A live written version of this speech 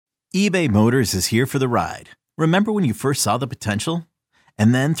eBay Motors is here for the ride. Remember when you first saw the potential?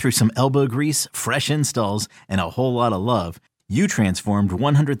 And then through some elbow grease, fresh installs, and a whole lot of love, you transformed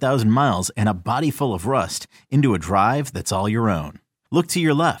 100,000 miles and a body full of rust into a drive that's all your own. Look to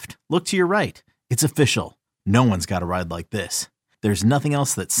your left. Look to your right. It's official. No one's got a ride like this. There's nothing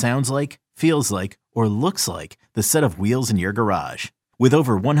else that sounds like, feels like, or looks like the set of wheels in your garage. With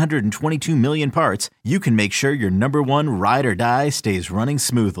over 122 million parts, you can make sure your number one ride or die stays running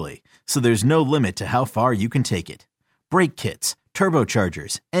smoothly. So there's no limit to how far you can take it. Brake kits,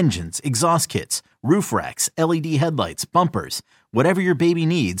 turbochargers, engines, exhaust kits, roof racks, LED headlights, bumpers, whatever your baby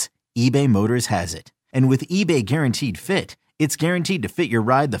needs, eBay Motors has it. And with eBay Guaranteed Fit, it's guaranteed to fit your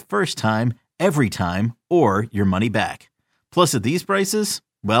ride the first time, every time, or your money back. Plus at these prices,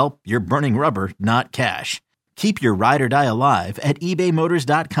 well, you're burning rubber, not cash. Keep your ride or die alive at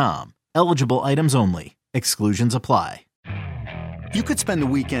ebaymotors.com. Eligible items only. Exclusions apply. You could spend the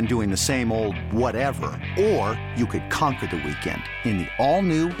weekend doing the same old whatever, or you could conquer the weekend in the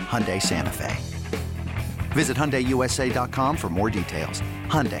all-new Hyundai Santa Fe. Visit HyundaiUSA.com for more details.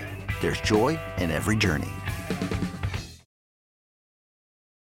 Hyundai, there's joy in every journey.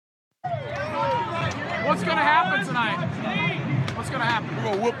 What's going to happen tonight? What's going to happen? We're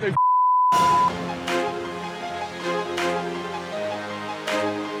going to whoop their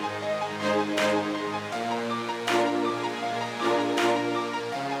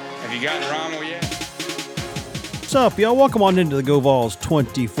Have you gotten Rommel yet? What's up, y'all? Welcome on into the Go Vols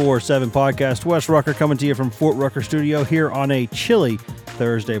 24/7 podcast. Wes Rucker coming to you from Fort Rucker Studio here on a chilly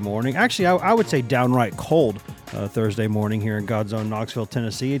Thursday morning. Actually, I would say downright cold Thursday morning here in God's own Knoxville,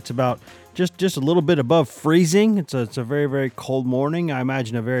 Tennessee. It's about just a little bit above freezing. It's a very, very cold morning. I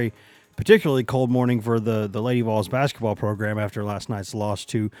imagine a very particularly cold morning for the Lady Vols basketball program after last night's loss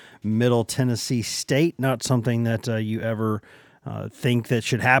to Middle Tennessee State. Not something that you ever think that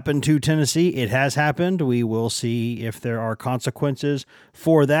should happen to Tennessee. It has happened. We will see if there are consequences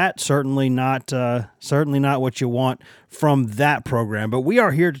for that. Certainly not what you want from that program. But we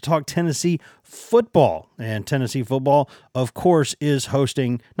are here to talk Tennessee football, and Tennessee football, of course, is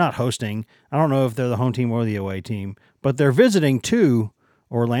not hosting. I don't know if they're the home team or the away team, but they're visiting to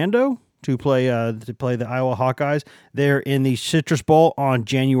Orlando to play the Iowa Hawkeyes. They're in the Citrus Bowl on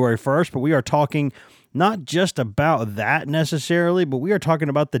January 1st. But we are talking not just about that necessarily, but we are talking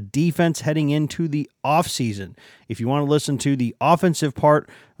about the defense heading into the offseason. If you want to listen to the offensive part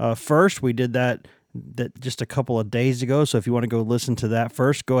first, we did that just a couple of days ago. So if you want to go listen to that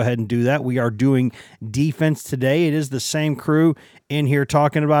first, go ahead and do that. We are doing defense today. It is the same crew in here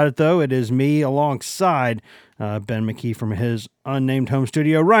talking about it, though. It is me alongside Ben McKee from his unnamed home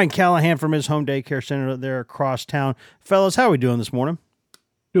studio, Ryan Callahan from his home daycare center there across town. Fellas, how are we doing this morning?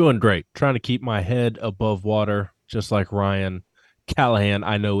 Doing great. Trying to keep my head above water, just like Ryan Callahan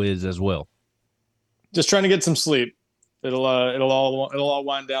I know is as well. Just trying to get some sleep. It'll all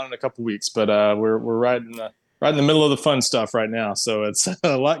wind down in a couple weeks, but we're right in the middle of the fun stuff right now. So it's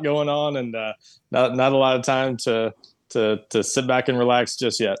a lot going on, and not a lot of time to sit back and relax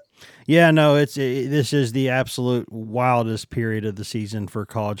just yet. Yeah, no, this is the absolute wildest period of the season for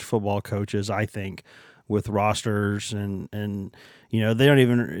college football coaches, I think, with rosters and you know, they not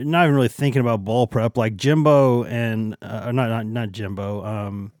even really thinking about bowl prep like Jimbo and not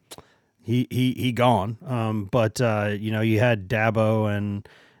Jimbo. He gone. But you know, you had Dabo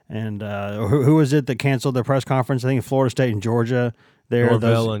and who was it that canceled their press conference? I think Florida State and Georgia.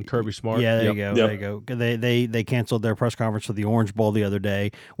 Norvell and Kirby Smart. Yeah, there you go. There you go. They canceled their press conference for the Orange Bowl the other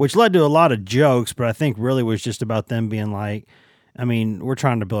day, which led to a lot of jokes, but I think really was just about them being like, I mean, we're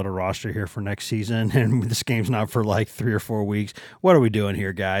trying to build a roster here for next season, and this game's not for like 3 or 4 weeks. What are we doing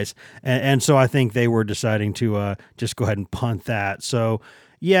here, guys? And so I think they were deciding to just go ahead and punt that. So,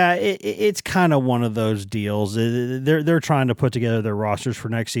 yeah, it's kind of one of those deals. They're trying to put together their rosters for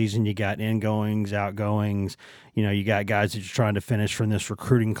next season. You got ingoings, outgoings. You know, you got guys that you're trying to finish from this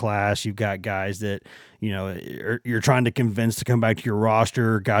recruiting class. You've got guys that, you know, you're trying to convince to come back to your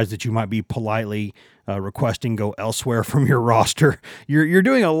roster, guys that you might be politely requesting go elsewhere from your roster. You're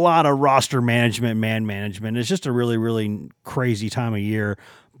doing a lot of roster management, man management. It's just a really, really crazy time of year.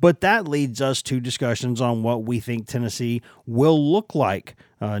 But that leads us to discussions on what we think Tennessee will look like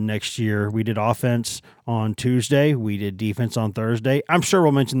next year. We did offense on Tuesday. We did defense on Thursday. I'm sure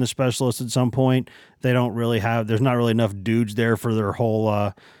we'll mention the specialists at some point. They don't really have. There's not really enough dudes there for their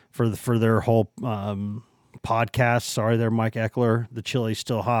whole for their whole podcast. Sorry, there, Mike Eckler. The chili's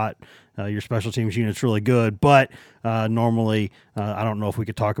still hot. Your special teams unit's really good, but normally I don't know if we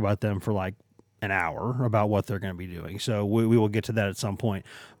could talk about them for like an hour about what they're going to be doing. So we will get to that at some point.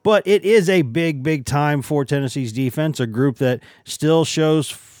 But it is a big time for Tennessee's defense, a group that still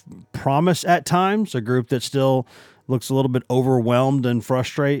shows promise at times, a group that still looks a little bit overwhelmed and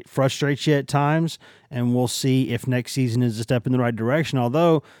frustrates you at times. And we'll see if next season is a step in the right direction.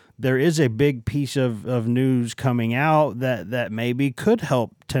 Although there is a big piece of news coming out that maybe could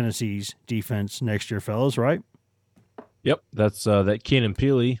help Tennessee's defense next year, fellas, right? Yep, that's that Keenan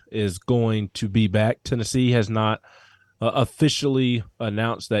Pili is going to be back. Tennessee has not officially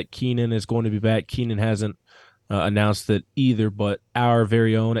announced that Keenan is going to be back. Keenan hasn't announced that either, but our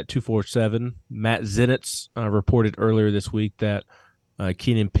very own at 247, Matt Zenitz, reported earlier this week that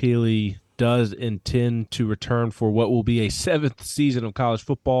Keenan Pili does intend to return for what will be a 7th season of college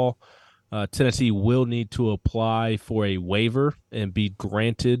football. Tennessee will need to apply for a waiver and be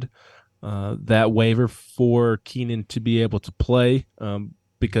granted that waiver for Keenan to be able to play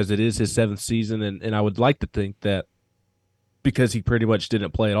because it is his 7th season. And I would like to think that because he pretty much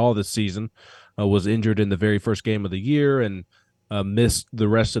didn't play at all this season, was injured in the very first game of the year and missed the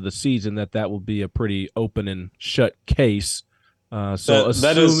rest of the season, that will be a pretty open and shut case.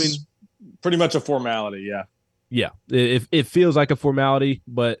 That is pretty much a formality, yeah. Yeah, it feels like a formality,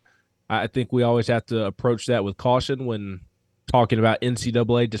 but I think we always have to approach that with caution when talking about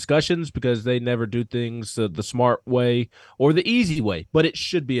NCAA discussions because they never do things the smart way or the easy way, but it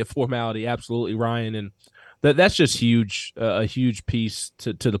should be a formality. Absolutely, Ryan. And that's just huge, a huge piece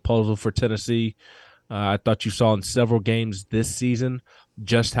to the puzzle for Tennessee. I thought you saw in several games this season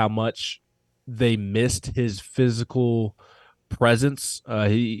just how much they missed his physical presence.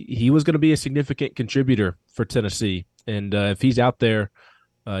 He was going to be a significant contributor for Tennessee. And if he's out there,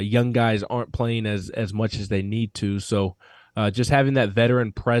 young guys aren't playing as much as they need to. So just having that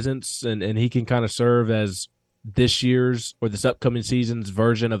veteran presence and he can kind of serve as this year's or this upcoming season's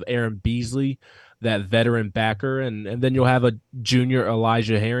version of Aaron Beasley, that veteran backer. And then you'll have a junior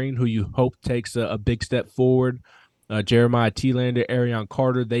Elijah Herring who you hope takes a big step forward. Jeremiah Thielander, Arion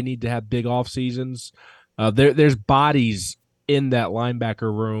Carter, they need to have big off seasons. There's bodies in that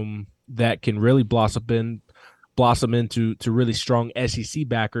linebacker room that can really blossom into really strong SEC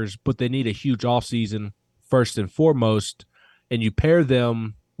backers, but they need a huge offseason first and foremost. And you pair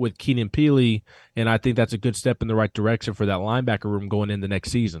them with Keenan Pili, and I think that's a good step in the right direction for that linebacker room going in the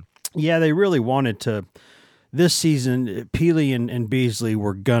next season. Yeah, they really wanted to. This season, Pili and Beasley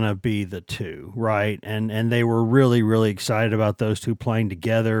were going to be the two, right? And they were really, really excited about those two playing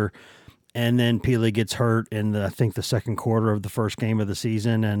together. And then Pili gets hurt in I think the second quarter of the first game of the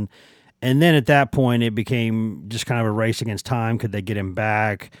season. And then at that point, it became just kind of a race against time. Could they get him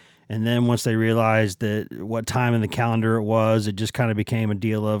back? And then once they realized that what time in the calendar it was, it just kind of became a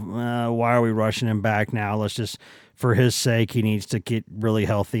deal of, why are we rushing him back now? Let's just, for his sake, he needs to get really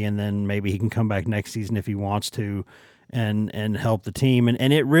healthy, and then maybe he can come back next season if he wants to and help the team.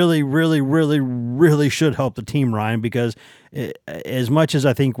 And it really, really, really, really should help the team, Ryan, because as much as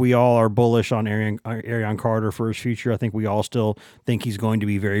I think we all are bullish on Arion Carter for his future, I think we all still think he's going to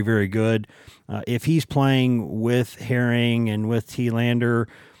be very, very good. If he's playing with Herring and with Thielander,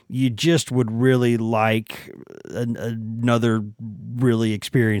 you just would really like another really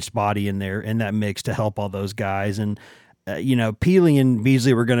experienced body in there in that mix to help all those guys. And, Pili and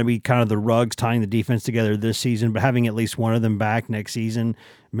Beasley were going to be kind of the rugs tying the defense together this season, but having at least one of them back next season,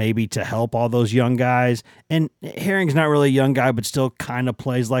 maybe to help all those young guys. And Herring's not really a young guy, but still kind of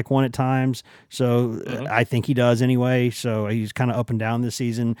plays like one at times. So I think he does anyway. So he's kind of up and down this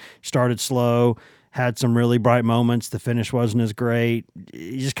season, started slow, had some really bright moments. The finish wasn't as great.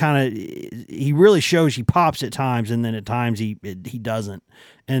 He just he really shows he pops at times, and then at times he doesn't.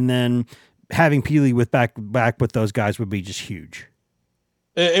 And then having Pili back with those guys would be just huge.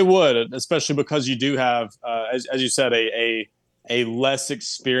 It would, especially because you do have, as you said, a less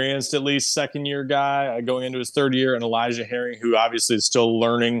experienced, at least second-year guy going into his third year, and Elijah Herring, who obviously is still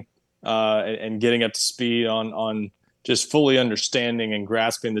learning and getting up to speed on just fully understanding and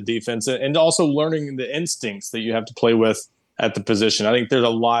grasping the defense and also learning the instincts that you have to play with at the position. I think there's a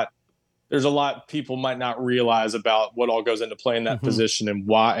lot people might not realize about what all goes into playing that position and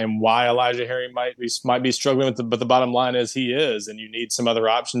why Elijah Herring might be struggling with but the bottom line is he is, and you need some other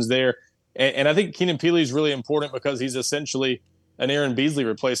options there. And I think Keenan Pili is really important because he's essentially an Aaron Beasley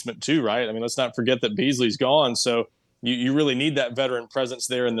replacement too, right? I mean, let's not forget that Beasley's gone. So you really need that veteran presence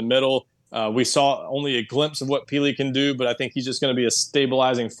there in the middle. We saw only a glimpse of what Pili can do, but I think he's just going to be a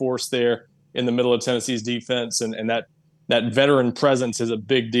stabilizing force there in the middle of Tennessee's defense, and that veteran presence is a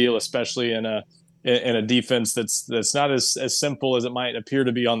big deal, especially in a defense that's not as simple as it might appear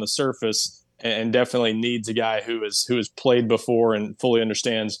to be on the surface, and definitely needs a guy who has played before and fully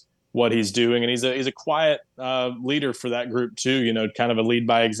understands what he's doing, and he's a quiet leader for that group too. Kind of a lead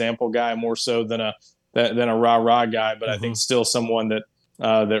by example guy more so than a rah guy, but I think still someone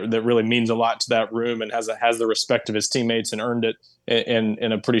that really means a lot to that room and has the respect of his teammates and earned it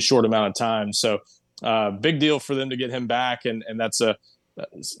in a pretty short amount of time. So big deal for them to get him back, and that's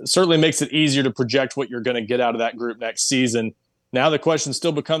certainly makes it easier to project what you're going to get out of that group next season. Now the question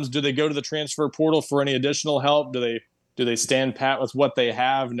still becomes: do they go to the transfer portal for any additional help? Do they stand pat with what they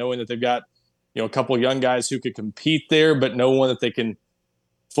have, knowing that they've got a couple young guys who could compete there, but no one that they can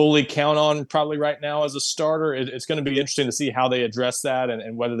fully count on probably right now as a starter? It's going to be interesting to see how they address that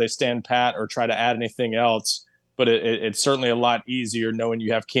and whether they stand pat or try to add anything else. But it's certainly a lot easier knowing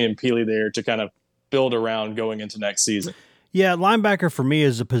you have Keenan Peely there to kind of build around going into next season. Yeah, linebacker for me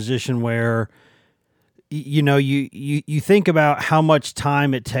is a position where you think about how much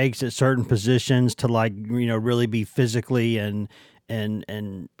time it takes at certain positions to really be physically and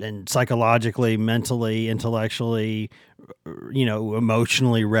psychologically, mentally, intellectually,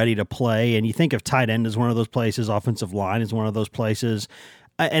 emotionally ready to play. And you think of tight end as one of those places, offensive line is one of those places.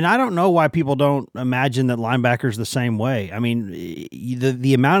 And I don't know why people don't imagine that linebackers the same way. I mean,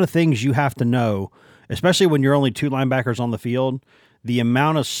 the amount of things you have to know, especially when you're only two linebackers on the field, the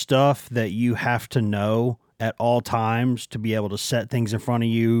amount of stuff that you have to know at all times to be able to set things in front of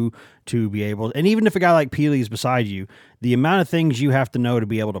you, to be able, and even if a guy like Peely is beside you, the amount of things you have to know to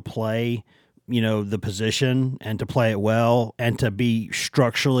be able to play, the position and to play it well and to be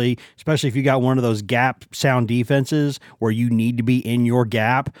structurally, especially if you got one of those gap sound defenses where you need to be in your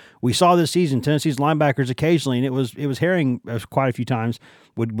gap. We saw this season, Tennessee's linebackers occasionally, and it was Herring quite a few times,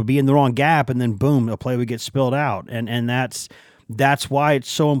 would be in the wrong gap, and then boom, a play would get spilled out. And that's why it's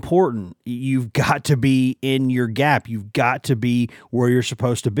so important. You've got to be in your gap. You've got to be where you're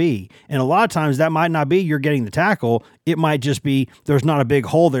supposed to be. And a lot of times that might not be you're getting the tackle. It might just be there's not a big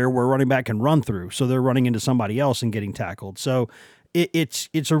hole there where a running back can run through. So they're running into somebody else and getting tackled. So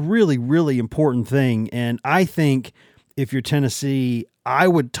it's a really, really important thing. And I think if you're Tennessee, I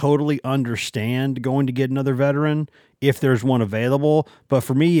would totally understand going to get another veteran if there's one available. But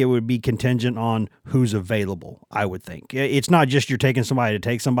for me, it would be contingent on who's available, I would think. It's not just you're taking somebody to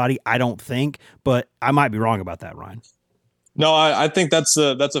take somebody, I don't think, but I might be wrong about that, Ryan. No, I think that's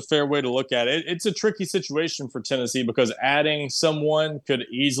a fair way to look at it. It's a tricky situation for Tennessee because adding someone could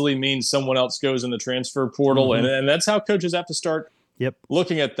easily mean someone else goes in the transfer portal, and that's how coaches have to start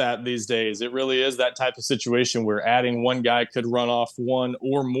looking at that these days. It really is that type of situation where adding one guy could run off one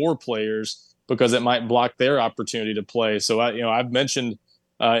or more players because it might block their opportunity to play. So I've mentioned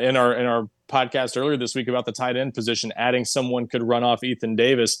in our podcast earlier this week about the tight end position, adding someone could run off Ethan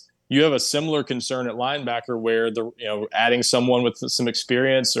Davis. You have a similar concern at linebacker where adding someone with some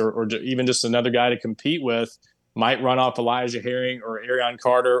experience or even just another guy to compete with might run off Elijah Herring or Arion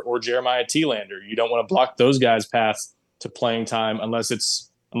Carter or Jeremiah Thielander. You don't want to block those guys' paths to playing time unless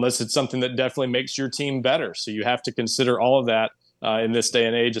it's something that definitely makes your team better. So you have to consider all of that in this day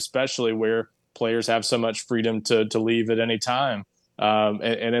and age, especially where players have so much freedom to leave at any time.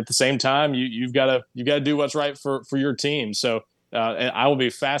 And at the same time, you've got to do what's right for your team. So and I will be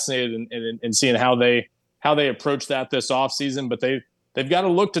fascinated in seeing how they approach that this offseason. But they've got to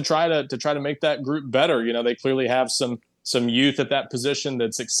look to try to make that group better. They clearly have some youth at that position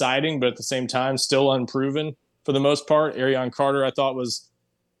that's exciting, but at the same time still unproven for the most part. Arion Carter, I thought, was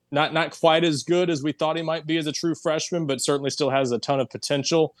not quite as good as we thought he might be as a true freshman, but certainly still has a ton of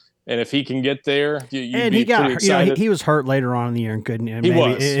potential. And if he can get there, and he got, he was hurt later on in the year and couldn't. And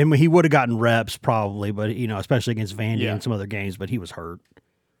he would have gotten reps probably, but especially against Vandy and some other games. But he was hurt.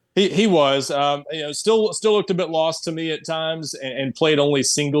 He was, still looked a bit lost to me at times, and played only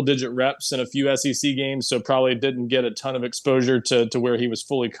single digit reps in a few SEC games, so probably didn't get a ton of exposure to where he was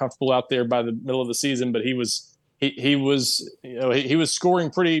fully comfortable out there by the middle of the season. But he was scoring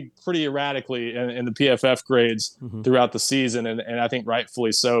pretty erratically in the PFF grades throughout the season, and I think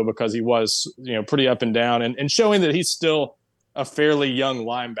rightfully so, because he was pretty up and down and showing that he's still a fairly young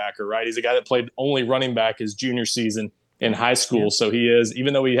linebacker, right? He's a guy that played only running back his junior season in high school, so he is,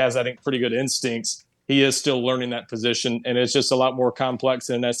 even though he has, I think, pretty good instincts, he is still learning that position, and it's just a lot more complex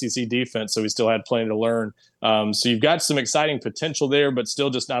than an SEC defense, so he still had plenty to learn. So you've got some exciting potential there, but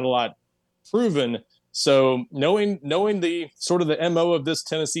still just not a lot proven. So knowing the sort of the MO of this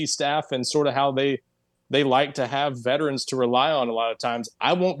Tennessee staff and sort of how they like to have veterans to rely on a lot of times,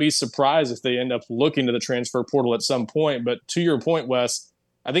 I won't be surprised if they end up looking to the transfer portal at some point. But to your point, Wes,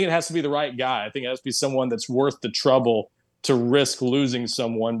 I think it has to be the right guy. I think it has to be someone that's worth the trouble to risk losing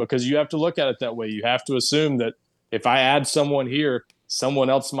someone, because you have to look at it that way. You have to assume that if I add someone here,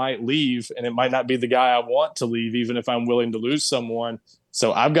 someone else might leave, and it might not be the guy I want to leave, even if I'm willing to lose someone.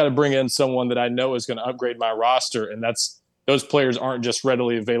 So I've got to bring in someone that I know is going to upgrade my roster, and those players aren't just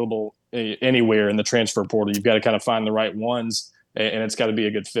readily available anywhere in the transfer portal. You've got to kind of find the right ones, and it's got to be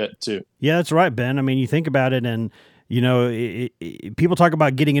a good fit too. Yeah, that's right, Ben. I mean, you think about it, and people talk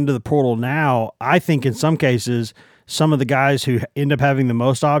about getting into the portal now. I think in some cases, some of the guys who end up having the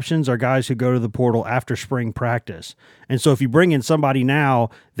most options are guys who go to the portal after spring practice. And so if you bring in somebody now,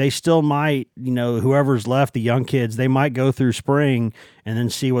 they still might, whoever's left, the young kids, they might go through spring and then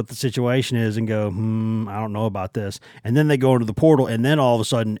see what the situation is and go, I don't know about this. And then they go into the portal, and then all of a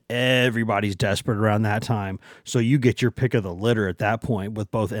sudden everybody's desperate around that time. So you get your pick of the litter at that point with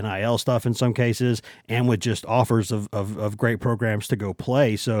both NIL stuff in some cases and with just offers of great programs to go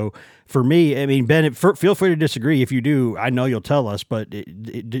play. So for me, I mean, Ben, feel free to disagree. If you do, I know you'll tell us, but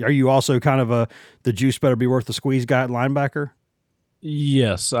are you also kind of the juice better be worth the squeeze guy at linebacker?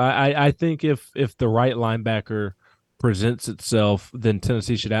 Yes, I think if the right linebacker presents itself, then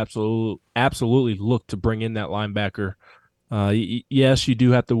Tennessee should absolutely look to bring in that linebacker. Yes, you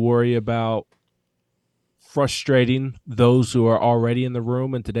do have to worry about frustrating those who are already in the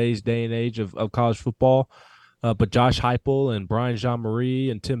room in today's day and age of college football. But Josh Heupel and Brian Jean-Marie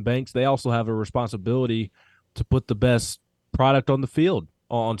and Tim Banks, they also have a responsibility to put the best product on the field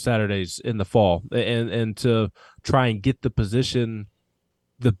on Saturdays in the fall and to try and get the position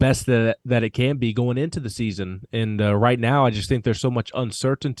the best that it can be going into the season. And right now, I just think there's so much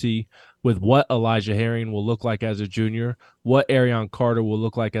uncertainty with what Elijah Herring will look like as a junior, what Arion Carter will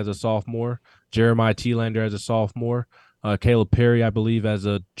look like as a sophomore, Jeremiah Thielander as a sophomore, Caleb Perry, I believe, as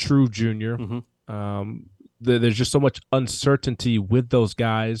a true junior. Mm-hmm. There's just so much uncertainty with those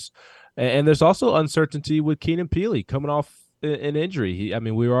guys. And there's also uncertainty with Keenan Peely coming off an injury.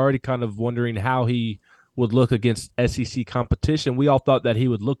 We were already kind of wondering how he would look against SEC competition. We all thought that he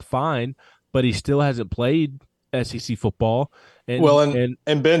would look fine, but he still hasn't played SEC football. And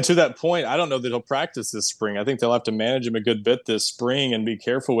Ben, to that point, I don't know that he'll practice this spring. I think they'll have to manage him a good bit this spring and be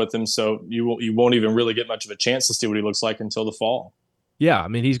careful with him, so you won't even really get much of a chance to see what he looks like until the fall. Yeah,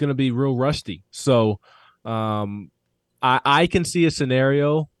 he's going to be real rusty. So I can see a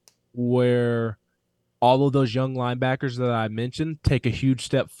scenario where all of those young linebackers that I mentioned take a huge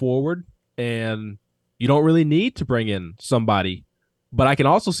step forward, and you don't really need to bring in somebody. But I can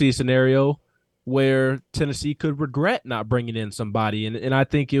also see a scenario where Tennessee could regret not bringing in somebody, and I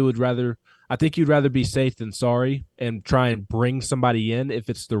think you'd rather be safe than sorry and try and bring somebody in if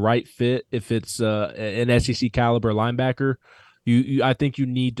it's the right fit, if it's an SEC caliber linebacker. I think you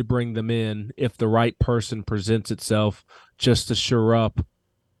need to bring them in if the right person presents itself, just to shore up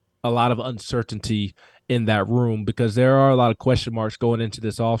a lot of uncertainty in that room, because there are a lot of question marks going into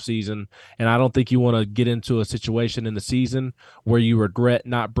this offseason, and I don't think you want to get into a situation in the season where you regret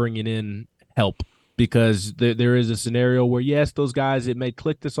not bringing in help, because there is a scenario where, yes, those guys, it may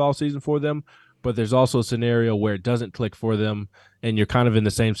click this offseason for them, but there's also a scenario where it doesn't click for them, and you're kind of in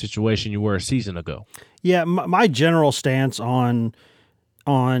the same situation you were a season ago. Yeah, my general stance on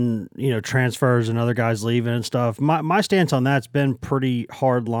transfers and other guys leaving and stuff, my stance on that's been pretty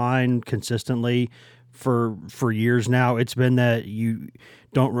hard line consistently for years now. It's been that you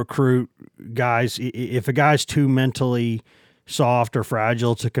don't recruit guys. If a guy's too mentally soft or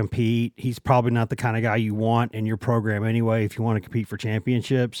fragile to compete, he's probably not the kind of guy you want in your program anyway if you want to compete for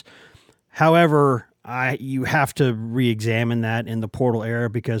championships. However, you have to re-examine that in the portal era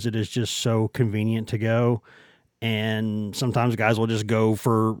because it is just so convenient to go. And sometimes guys will just go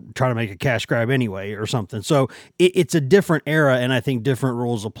for try to make a cash grab anyway or something. So it's a different era, and I think different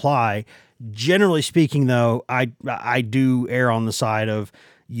rules apply. Generally speaking, though, I do err on the side of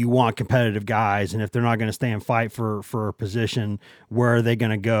you want competitive guys, and if they're not going to stay and fight for a position, where are they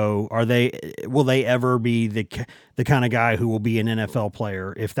going to go? Will they ever be the kind of guy who will be an NFL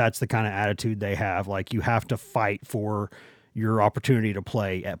player if that's the kind of attitude they have? Like, you have to fight for your opportunity to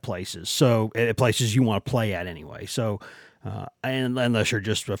play at places. So at places you want to play at anyway. So, and unless you're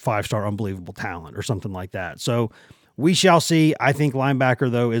just a 5-star unbelievable talent or something like that. So we shall see. I think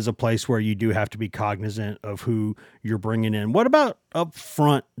linebacker, though, is a place where you do have to be cognizant of who you're bringing in. What about up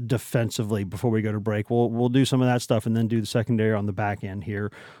front defensively before we go to break? We'll do some of that stuff and then do the secondary on the back end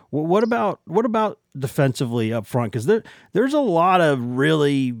here. What about defensively up front? Because there's a lot of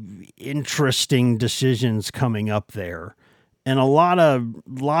really interesting decisions coming up there. And a lot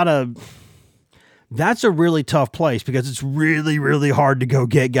of that's a really tough place because it's really, really hard to go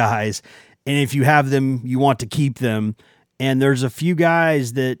get guys. And if you have them, you want to keep them. And there's a few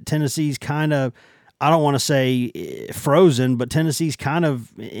guys that Tennessee's kind of, I don't want to say frozen, but Tennessee's kind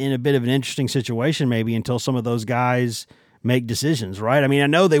of in a bit of an interesting situation maybe until some of those guys make decisions, right? I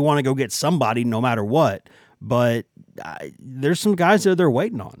know they want to go get somebody no matter what, but there's some guys that they're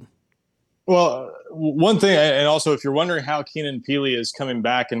waiting on. Well, one thing, and also if you're wondering how Keenan Peely is coming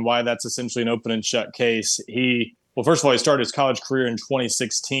back and why that's essentially an open and shut case, first of all, he started his college career in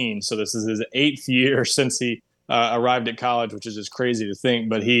 2016. So this is his 8th year since he arrived at college, which is just crazy to think.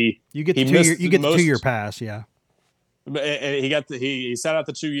 But you get the 2-year pass, yeah. He sat out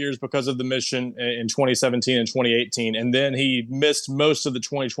the 2 years because of the mission in 2017 and 2018, and then he missed most of the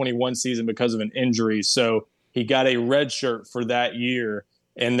 2021 season because of an injury. So he got a red shirt for that year,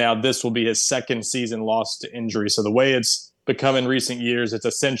 and now this will be his second season lost to injury. So the way it's become in recent years, it's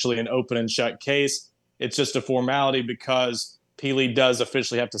essentially an open and shut case. It's just a formality because Peely does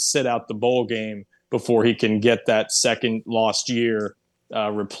officially have to sit out the bowl game before he can get that second lost year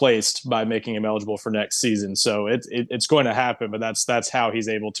replaced by making him eligible for next season. So it's going to happen, but that's how he's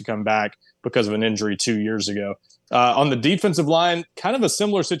able to come back because of an injury 2 years ago. On the defensive line, kind of a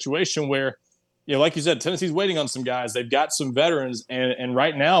similar situation where, like you said, Tennessee's waiting on some guys. They've got some veterans, and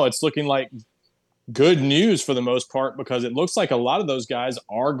right now it's looking like good news for the most part because it looks like a lot of those guys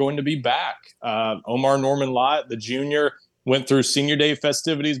are going to be back. Omar Norman-Lott, the junior, went through senior day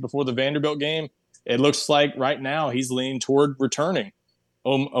festivities before the Vanderbilt game. It looks like right now he's leaning toward returning.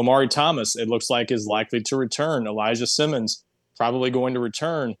 Omari Thomas, it looks like, is likely to return. Elijah Simmons, probably going to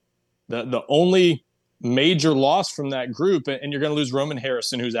return. The only major loss from that group, and you're going to lose Roman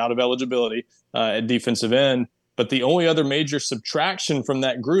Harrison, who's out of eligibility at defensive end, but the only other major subtraction from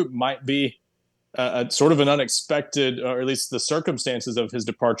that group might be a sort of an unexpected, or at least the circumstances of his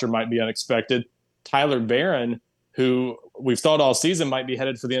departure might be unexpected. Tyler Barron, who we've thought all season might be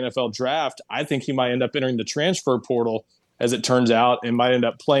headed for the NFL draft, I think he might end up entering the transfer portal, as it turns out, and might end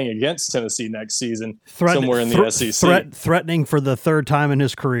up playing against Tennessee next season somewhere in the SEC. Threatening for the third time in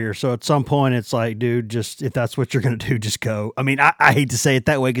his career. So at some point, it's like, dude, just if that's what you're going to do, just go. I mean, I hate to say it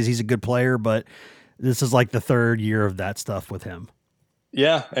that way because he's a good player, but this is like the third year of that stuff with him.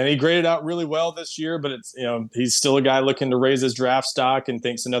 Yeah, and he graded out really well this year, but it's he's still a guy looking to raise his draft stock and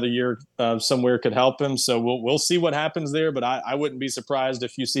thinks another year somewhere could help him. So we'll see what happens there, but I wouldn't be surprised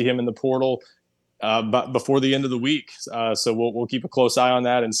if you see him in the portal but before the end of the week. So we'll keep a close eye on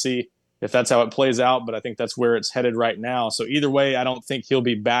that and see if that's how it plays out. But I think that's where it's headed right now. So either way, I don't think he'll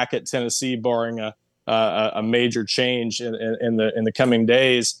be back at Tennessee, barring a major change in the coming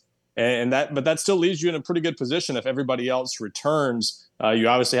days. But that still leaves you in a pretty good position if everybody else returns. You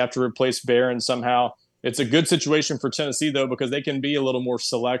obviously have to replace Barron somehow. It's a good situation for Tennessee, though, because they can be a little more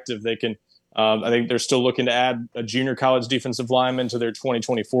selective. They can. I think they're still looking to add a junior college defensive lineman to their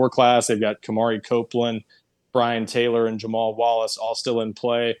 2024 class. They've got Kamari Copeland, Brian Taylor, and Jamal Wallace all still in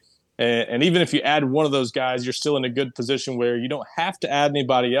play. And even if you add one of those guys, you're still in a good position where you don't have to add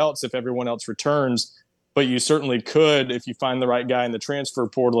anybody else if everyone else returns. But you certainly could if you find the right guy in the transfer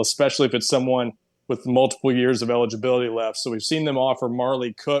portal, especially if it's someone with multiple years of eligibility left. So we've seen them offer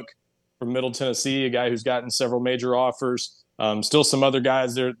Marley Cook from Middle Tennessee, a guy who's gotten several major offers. Still some other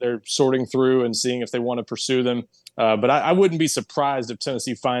guys they're sorting through and seeing if they want to pursue them. But I wouldn't be surprised if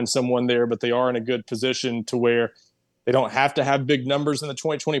Tennessee finds someone there, but they are in a good position to where they don't have to have big numbers in the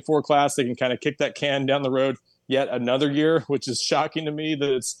 2024 class. They can kind of kick that can down the road yet another year, which is shocking to me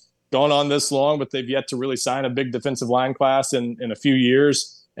that it's gone on this long, but they've yet to really sign a big defensive line class in a few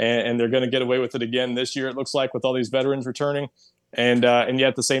years. And they're going to get away with it again this year, it looks like, with all these veterans returning. And yet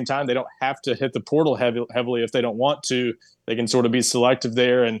at the same time, they don't have to hit the portal heavily if they don't want to. They can sort of be selective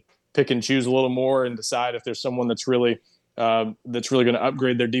there and pick and choose a little more and decide if there's someone that's really going to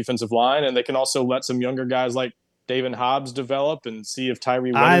upgrade their defensive line. And they can also let some younger guys like David Hobbs develop and see if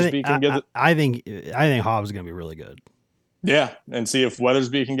Tyree Weathersby can give it. I think Hobbs is going to be really good. Yeah, and see if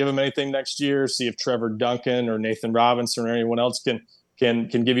Weathersby can give him anything next year. See if Trevor Duncan or Nathan Robinson or anyone else can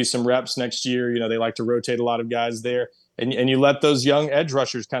give you some reps next year. They like to rotate a lot of guys there. And you let those young edge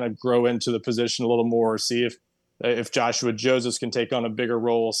rushers kind of grow into the position a little more. See if Joshua Joseph can take on a bigger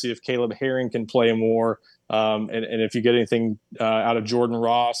role. See if Caleb Herring can play more. And if you get anything out of Jordan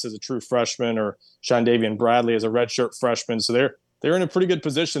Ross as a true freshman or Sean Davian Bradley as a redshirt freshman. So they're in a pretty good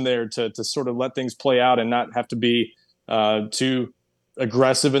position there to sort of let things play out and not have to be too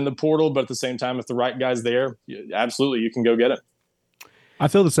aggressive in the portal. But at the same time, if the right guy's there, absolutely, you can go get it. I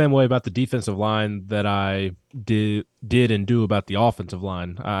feel the same way about the defensive line that I did and do about the offensive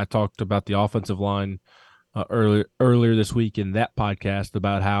line. I talked about the offensive line earlier this week in that podcast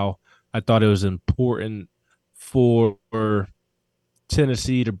about how I thought it was important for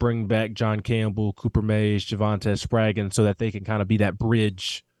Tennessee to bring back John Campbell, Cooper Mays, Javonte Spraggin, so that they can kind of be that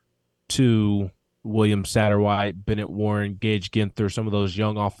bridge to William Satterwhite, Bennett Warren, Gage Ginther, some of those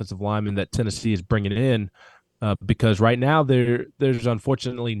young offensive linemen that Tennessee is bringing in. because right now there's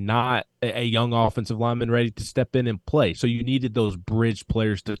unfortunately not a young offensive lineman ready to step in and play. So you needed those bridge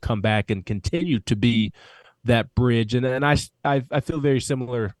players to come back and continue to be that bridge. And I feel very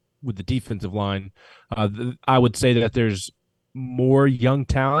similar with the defensive line. I would say that there's more young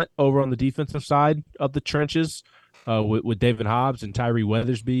talent over on the defensive side of the trenches with David Hobbs and Tyree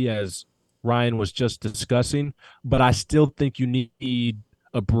Weathersby, as Ryan was just discussing. But I still think you need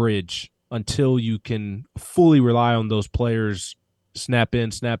a bridge until you can fully rely on those players snap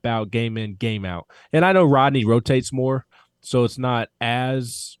in, snap out, game in, game out. And I know Rodney rotates more, so it's not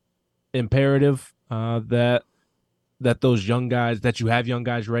as imperative that those young guys, that you have young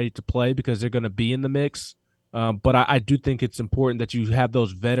guys ready to play because they're going to be in the mix. But I do think it's important that you have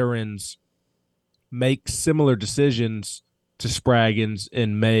those veterans make similar decisions to Spraggins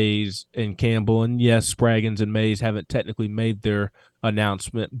and Mays and Campbell. And yes, Spraggins and Mays haven't technically made their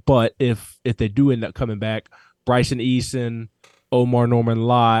announcement, but if they do end up coming back, Bryson Eason, Omar Norman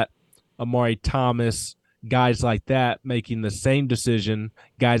Lott, Amari Thomas, guys like that making the same decision,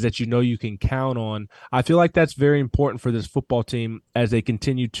 guys that you know you can count on. I feel like that's very important for this football team as they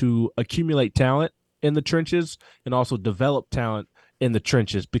continue to accumulate talent in the trenches and also develop talent in the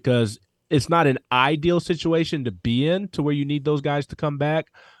trenches, because it's not an ideal situation to be in to where you need those guys to come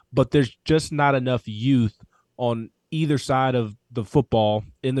back, but there's just not enough youth on either side of the football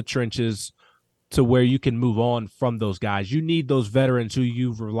in the trenches to where you can move on from those guys. You need those veterans who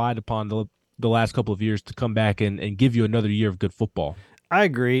you've relied upon the last couple of years to come back and give you another year of good football. I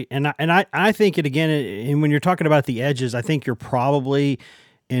agree. And I think it again, and when you're talking about the edges, I think you're probably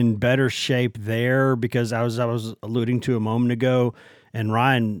in better shape there, because I was alluding to a moment ago, and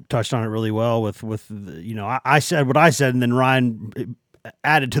Ryan touched on it really well with I said what I said, and then Ryan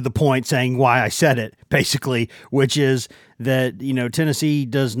added to the point saying why I said it, basically, which is that, Tennessee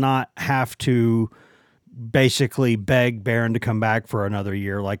does not have to basically beg Barron to come back for another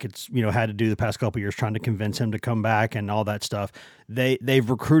year like it's, had to do the past couple of years trying to convince him to come back and all that stuff. They've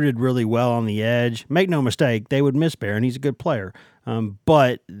recruited really well on the edge. Make no mistake, they would miss Barron. He's a good player.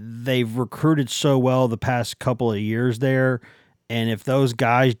 But they've recruited so well the past couple of years there. And if those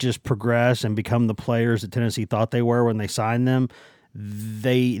guys just progress and become the players that Tennessee thought they were when they signed them,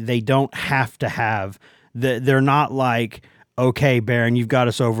 they don't have to have they're not like, okay, Barron, you've got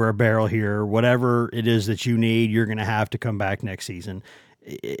us over a barrel here. Whatever it is that you need, you're going to have to come back next season.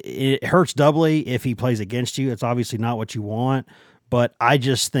 It hurts doubly if he plays against you. It's obviously not what you want, but I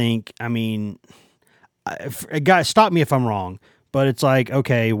just think, guys, stop me if I'm wrong, but it's like,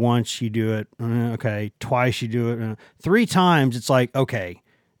 okay, once you do it, okay, twice you do it, 3 times, it's like, okay,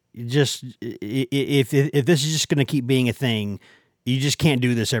 just if this is just going to keep being a thing, you just can't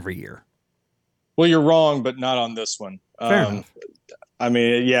do this every year. Well, you're wrong, but not on this one. Fair enough.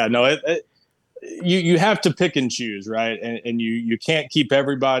 You have to pick and choose, right? And you can't keep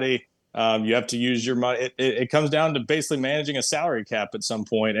everybody. You have to use your money. It comes down to basically managing a salary cap at some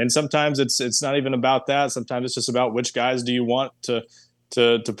point. And sometimes it's not even about that. Sometimes it's just about which guys do you want to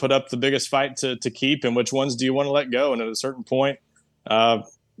put up the biggest fight to keep, and which ones do you want to let go. And at a certain point,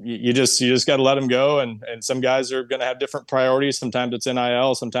 you just got to let them go. And some guys are going to have different priorities. Sometimes it's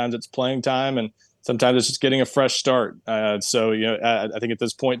NIL, sometimes it's playing time, and sometimes it's just getting a fresh start. I think at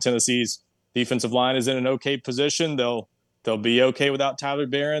this point, Tennessee's defensive line is in an okay position. They'll be okay without Tyler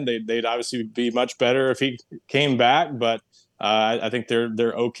Barron. They'd obviously be much better if he came back, but I think they're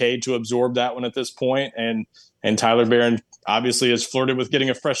okay to absorb that one at this point. And Tyler Barron obviously has flirted with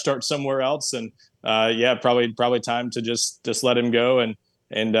getting a fresh start somewhere else. And probably time to just let him go and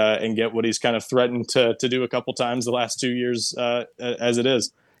get what he's kind of threatened to do a couple times the last 2 years as it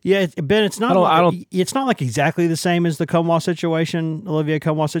is. Yeah, Ben, it's not like exactly the same as the Olivier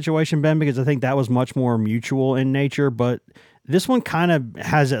Cumwa situation, Ben, because I think that was much more mutual in nature, but this one kind of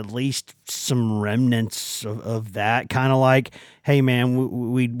has at least some remnants of that, kind of like, hey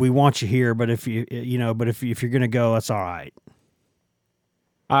man, we want you here, but if you're going to go, that's all right.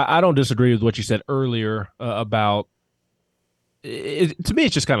 I don't disagree with what you said earlier about it. To me,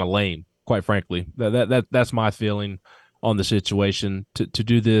 it's just kind of lame, quite frankly. That's my feeling on the situation. To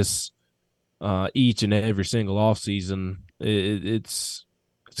do this each and every single offseason, it's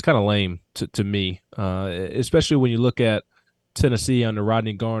kind of lame to me, especially when you look at Tennessee under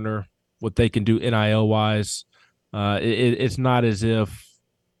Rodney Garner, what they can do NIL-wise. It's not as if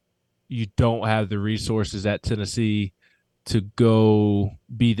you don't have the resources at Tennessee to go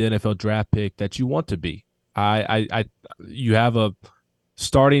be the NFL draft pick that you want to be. You have a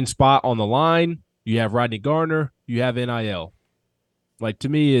starting spot on the line. You have Rodney Garner. You have NIL. Like, to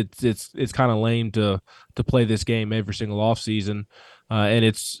me, it's kind of lame to play this game every single offseason. And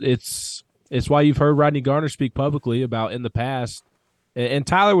it's It's why you've heard Rodney Garner speak publicly about in the past, and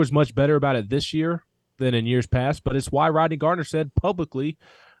Tyler was much better about it this year than in years past, but it's why Rodney Garner said publicly,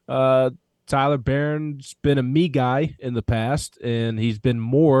 Tyler Barron's been a me guy in the past, and he's been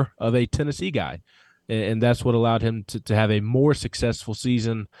more of a Tennessee guy. And that's what allowed him to have a more successful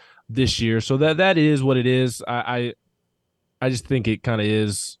season this year. So that is what it is. I just think it kind of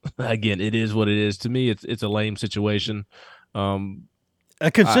is. Again, it is what it is. To me, it's a lame situation.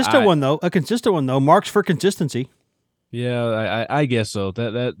 A consistent one though. Marks for consistency. Yeah, I guess so.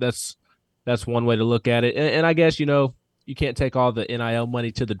 That's one way to look at it. And I guess, you can't take all the NIL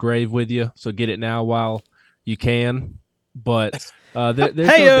money to the grave with you. So get it now while you can. But there's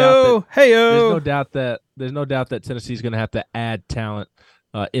no doubt that Tennessee's going to have to add talent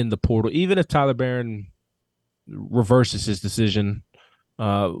in the portal, even if Tyler Barron reverses his decision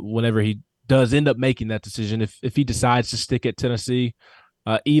whenever he does end up making that decision. If he decides to stick at Tennessee,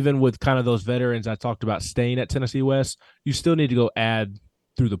 even with kind of those veterans I talked about staying at Tennessee West, you still need to go add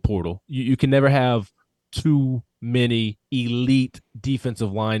through the portal. You can never have too many elite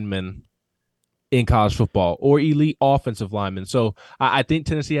defensive linemen in college football or elite offensive linemen. So I think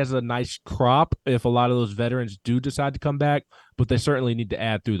Tennessee has a nice crop if a lot of those veterans do decide to come back, but they certainly need to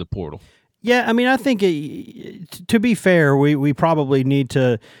add through the portal. Yeah, I mean, I think to be fair, we probably need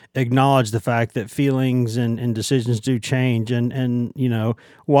to acknowledge the fact that feelings and decisions do change. And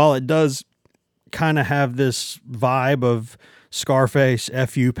while it does kind of have this vibe of Scarface,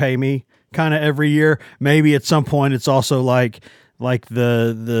 F you, pay me kind of every year, maybe at some point it's also like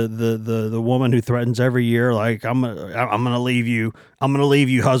the woman who threatens every year, like I'm gonna leave you,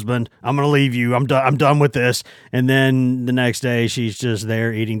 husband, I'm gonna leave you, I'm done with this, and then the next day she's just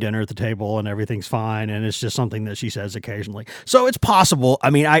there eating dinner at the table and everything's fine, and it's just something that she says occasionally. So it's possible.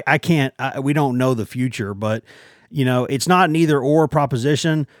 I mean, I can't. We don't know the future, but it's not an either or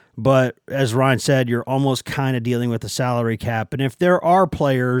proposition. But as Ryan said, you're almost kind of dealing with the salary cap, and if there are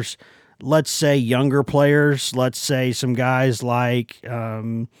players, let's say younger players, let's say some guys like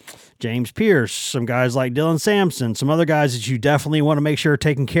James Pierce, some guys like Dylan Sampson, some other guys that you definitely want to make sure are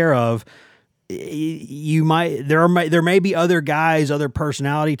taken care of. There may be other guys, other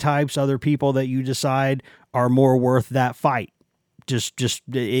personality types, other people that you decide are more worth that fight.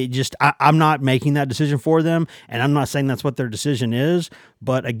 I'm not making that decision for them, and I'm not saying that's what their decision is.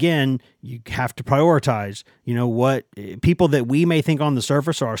 But again, you have to prioritize. What people that we may think on the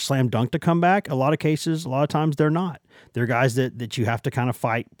surface are a slam dunk to come back. A lot of times they're not. They're guys that you have to kind of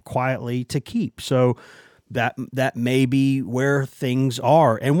fight quietly to keep. So that may be where things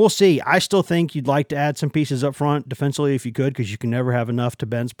are, and we'll see. I still think you'd like to add some pieces up front defensively if you could, because you can never have enough, to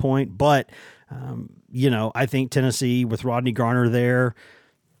Ben's point. But I think Tennessee with Rodney Garner there,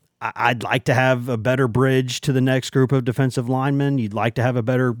 I'd like to have a better bridge to the next group of defensive linemen. You'd like to have a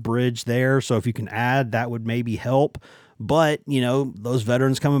better bridge there. So if you can add, that would maybe help. But, those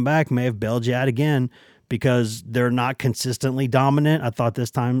veterans coming back may have bailed you out again because they're not consistently dominant. I thought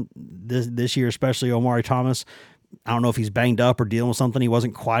this year, especially Omari Thomas, I don't know if he's banged up or dealing with something. He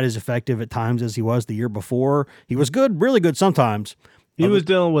wasn't quite as effective at times as he was the year before. He was good, really good sometimes. He was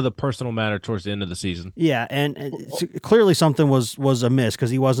dealing with a personal matter towards the end of the season. Yeah, and clearly something was amiss because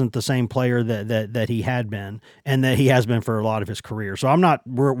he wasn't the same player that he had been and that he has been for a lot of his career. So I'm not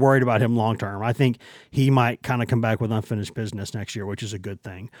worried about him long term. I think he might kind of come back with unfinished business next year, which is a good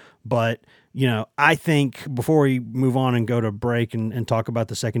thing. But, I think before we move on and go to break and talk about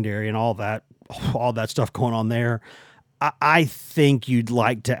the secondary and all that stuff going on there, I think you'd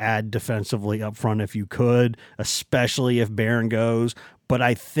like to add defensively up front if you could, especially if Barron goes. But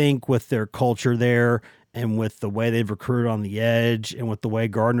I think with their culture there and with the way they've recruited on the edge and with the way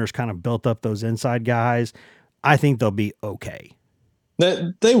Gardner's kind of built up those inside guys, I think they'll be okay.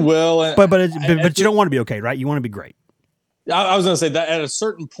 They will. But you don't want to be okay, right? You want to be great. I was going to say that at a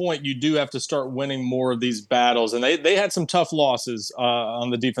certain point, you do have to start winning more of these battles. And they had some tough losses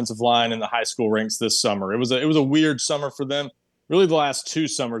on the defensive line in the high school ranks this summer. It was a weird summer for them. Really, the last 2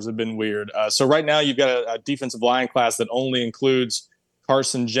 summers have been weird. So right now you've got a defensive line class that only includes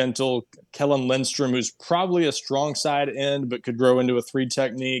Carson Gentle, Kellen Lindstrom, who's probably a strong side end, but could grow into a 3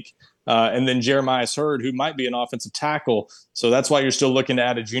 technique. And then Jeremiah Hurd, who might be an offensive tackle. So that's why you're still looking to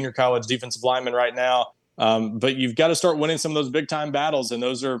add a junior college defensive lineman right now. But you've got to start winning some of those big time battles, and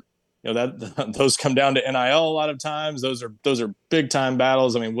those are, those come down to NIL a lot of times. Those are big time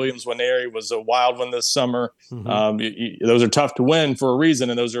battles. I mean, Williams-Nwaneri was a wild one this summer. Mm-hmm. Those are tough to win for a reason,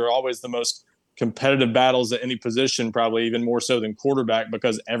 and those are always the most competitive battles at any position, probably even more so than quarterback,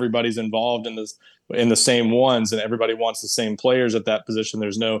 because everybody's involved in the same ones, and everybody wants the same players at that position.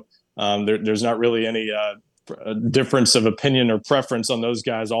 There's no there's not really any difference of opinion or preference on those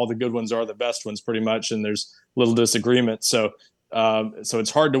guys. All the good ones are the best ones pretty much, and there's little disagreement. So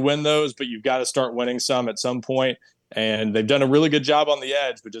it's hard to win those, but you've got to start winning some at some point. And they've done a really good job on the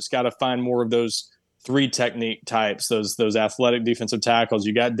edge, but just got to find more of those 3 technique types, those athletic defensive tackles.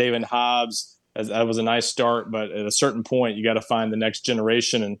 You got David Hobbs. That was a nice start, but at a certain point, you got to find the next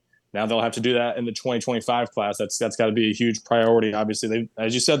generation, and now they'll have to do that in the 2025 class. That's got to be a huge priority. Obviously,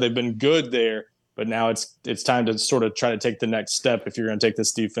 as you said, they've been good there, but now it's time to sort of try to take the next step if you're going to take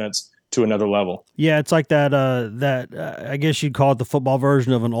this defense to another level. Yeah, it's like that I guess you'd call it the football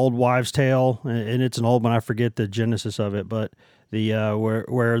version of an old wives' tale, and it's an old one. I forget the genesis of it, but the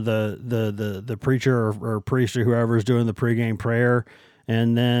where the preacher or priest or whoever is doing the pregame prayer.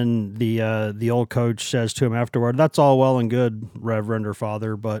 And then the old coach says to him afterward, "That's all well and good, Reverend or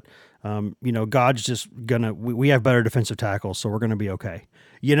Father, but God's just gonna. We have better defensive tackles, so we're gonna be okay."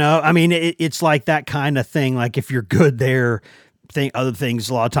 I mean, it's like that kind of thing. Like if you're good there, other things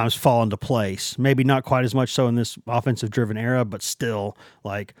a lot of times fall into place. Maybe not quite as much so in this offensive-driven era, but still,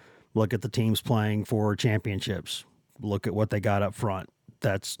 like look at the teams playing for championships. Look at what they got up front.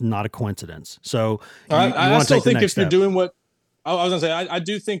 That's not a coincidence. So I still think if you're doing what. I was gonna say, I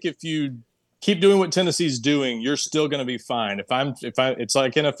do think if you keep doing what Tennessee's doing, you're still gonna be fine. It's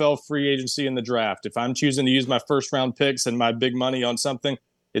like NFL free agency in the draft. If I'm choosing to use my first round picks and my big money on something,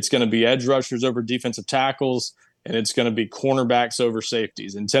 it's gonna be edge rushers over defensive tackles, and it's gonna be cornerbacks over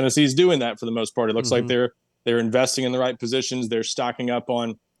safeties. And Tennessee's doing that for the most part. It looks like they're investing in the right positions. They're stocking up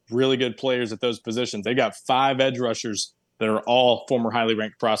on really good players at those positions. They got 5 edge rushers that are all former highly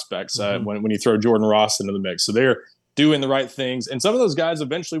ranked prospects when you throw Jordan Ross into the mix. So they're doing the right things. And some of those guys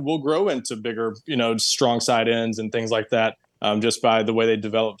eventually will grow into bigger, strong side ends and things like that, just by the way they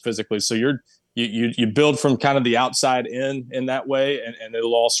develop physically. So you build from kind of the outside in that way, and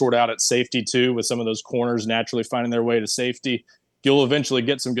it'll all sort out at safety too, with some of those corners naturally finding their way to safety. You'll eventually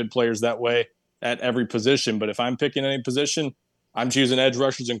get some good players that way at every position. But if I'm picking any position, I'm choosing edge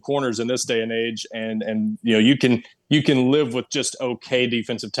rushers and corners in this day and age, and you can live with just okay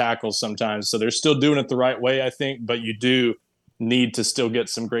defensive tackles sometimes. So they're still doing it the right way, I think, but you do need to still get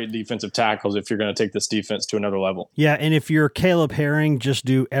some great defensive tackles if you're going to take this defense to another level. Yeah, and if you're Caleb Herring, just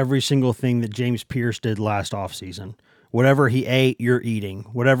do every single thing that James Pierce did last offseason. Whatever he ate, you're eating.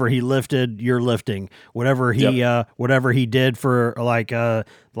 Whatever he lifted, you're lifting. Whatever he did for like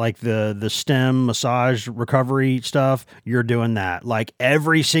the stem massage recovery stuff, you're doing that. Like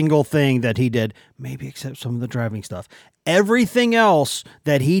every single thing that he did, maybe except some of the driving stuff. Everything else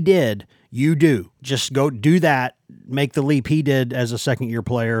that he did, you do. Just go do that. Make the leap he did as a second-year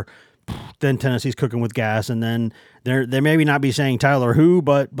player. Then Tennessee's cooking with gas, and then they maybe not be saying Tyler who,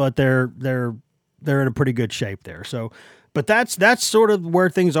 but they're in a pretty good shape there. So, but that's sort of where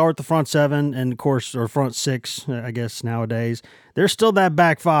things are at the front 7 and of course, or front 6, I guess nowadays. There's still that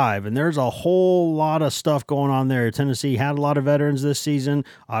back 5, and there's a whole lot of stuff going on there. Tennessee had a lot of veterans this season.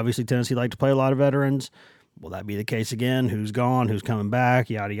 Obviously, Tennessee liked to play a lot of veterans. Will that be the case again? Who's gone? Who's coming back?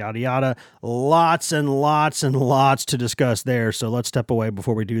 Yada, yada, yada. Lots and lots and lots to discuss there. So let's step away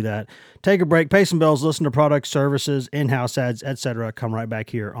before we do that. Take a break, pay some bills, listen to products, services, in-house ads, etc. Come right back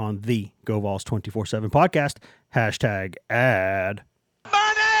here on the Go Vols 24/7 podcast. #ad.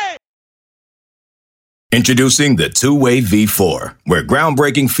 Introducing the two-way V4, where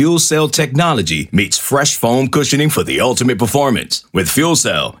groundbreaking fuel cell technology meets fresh foam cushioning for the ultimate performance. With fuel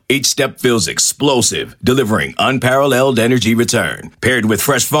cell, each step feels explosive, delivering unparalleled energy return. Paired with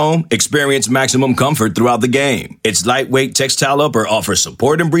fresh foam, experience maximum comfort throughout the game. Its lightweight textile upper offers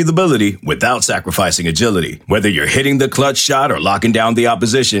support and breathability without sacrificing agility. Whether you're hitting the clutch shot or locking down the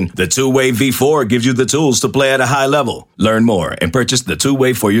opposition, the two-way V4 gives you the tools to play at a high level. Learn more and purchase the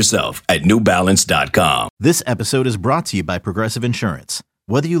two-way for yourself at newbalance.com. This episode is brought to you by Progressive Insurance.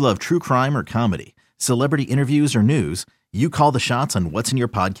 Whether you love true crime or comedy, celebrity interviews or news, you call the shots on what's in your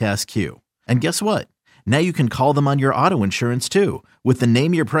podcast queue. And guess what? Now you can call them on your auto insurance too with the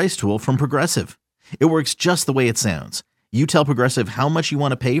Name Your Price tool from Progressive. It works just the way it sounds. You tell Progressive how much you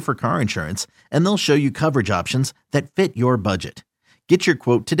want to pay for car insurance, and they'll show you coverage options that fit your budget. Get your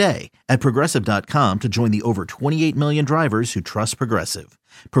quote today at Progressive.com to join the over 28 million drivers who trust Progressive.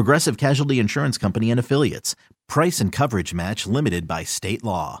 Progressive Casualty Insurance Company and Affiliates. Price and coverage match limited by state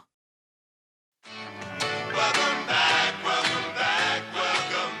law.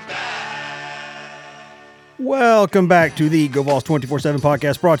 Welcome back to the Go Vols 24/7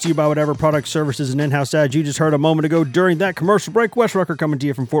 podcast, brought to you by whatever products, services, and in-house ads you just heard a moment ago during that commercial break. Wes Rucker coming to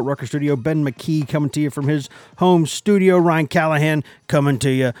you from Fort Rucker Studio. Ben McKee coming to you from his home studio. Ryan Callahan coming to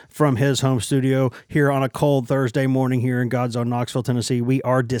you from his home studio here on a cold Thursday morning here in God's own Knoxville, Tennessee. We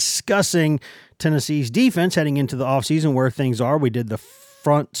are discussing Tennessee's defense heading into the offseason, where things are. We did the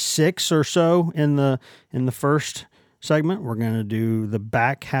front six or so in the first segment. We're going to do the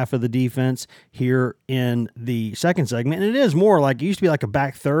back half of the defense here in the second segment. And it is more like, it used to be like a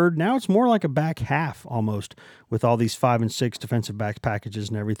back third. Now it's more like a back half almost, with all these 5 and 6 defensive back packages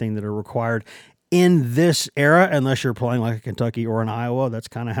and everything that are required in this era, unless you're playing like a Kentucky or an Iowa. That's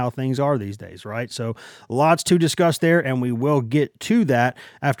kind of how things are these days, right? So lots to discuss there, and we will get to that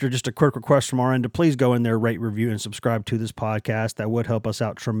after just a quick request from our end to please go in there, rate, review, and subscribe to this podcast. That would help us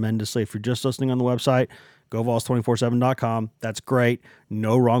out tremendously. If you're just listening on the website, GoVols247.com. That's great.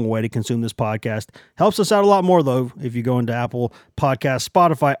 No wrong way to consume this podcast. Helps us out a lot more, though, if you go into Apple Podcasts,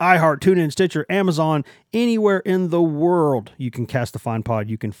 Spotify, iHeart, TuneIn, Stitcher, Amazon, anywhere in the world you can cast the fine pod.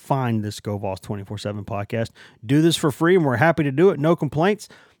 You can find this GoVols 24/7 podcast. Do this for free, and we're happy to do it. No complaints.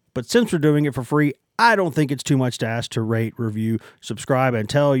 But since we're doing it for free, I don't think it's too much to ask to rate, review, subscribe, and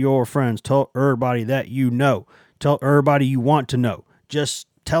tell your friends. Tell everybody that you know. Tell everybody you want to know. Just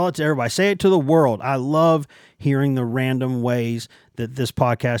tell it to everybody. Say it to the world. I love hearing the random ways that this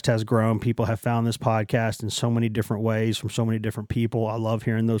podcast has grown. People have found this podcast in so many different ways from so many different people. I love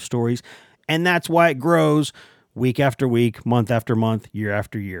hearing those stories. And that's why it grows week after week, month after month, year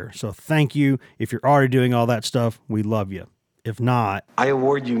after year. So thank you. If you're already doing all that stuff, we love you. If not, I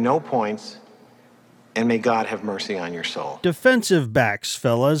award you no points, and may God have mercy on your soul. Defensive backs,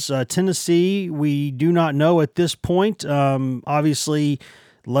 fellas. Tennessee, we do not know at this point. Obviously,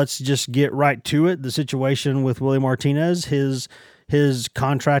 let's just get right to it. The situation with Willie Martinez, his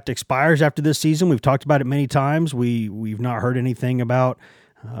contract expires after this season. We've talked about it many times. We've not heard anything about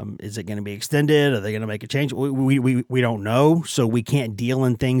is it going to be extended? Are they going to make a change? We don't know, so we can't deal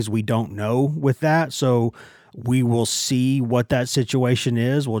in things we don't know with that. So we will see what that situation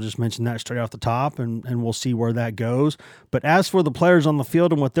is. We'll just mention that straight off the top, and we'll see where that goes. But as for the players on the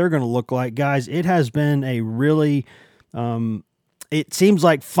field and what they're going to look like, guys, it has been a really it seems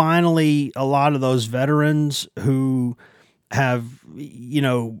like finally a lot of those veterans who have,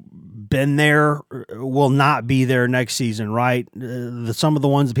 been there will not be there next season, right? Some of the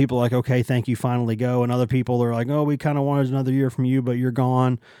ones that people are like, okay, thank you, finally go. And other people are like, oh, we kind of wanted another year from you, but you're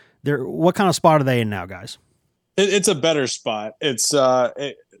gone. What kind of spot are they in now, guys? It's a better spot. It's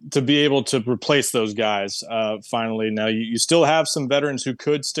to be able to replace those guys finally. Now, you still have some veterans who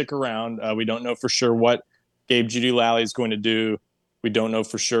could stick around. We don't know for sure what Gabe Judy-Lally is going to do. We don't know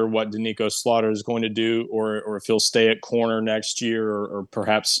for sure what Danico Slaughter is going to do, or if he'll stay at corner next year, or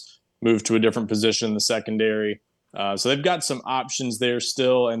perhaps move to a different position in the secondary. So they've got some options there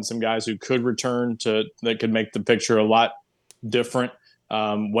still, and some guys who could return that could make the picture a lot different.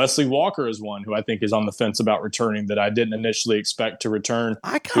 Wesley Walker is one who I think is on the fence about returning, that I didn't initially expect to return.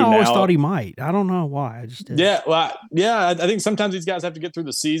 I kind of always thought he might. I don't know why. I just did. Yeah, I think sometimes these guys have to get through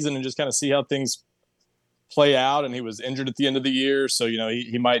the season and just kind of see how things play out. And he was injured at the end of the year, so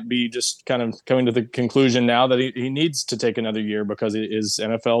he might be just kind of coming to the conclusion now that he needs to take another year, because his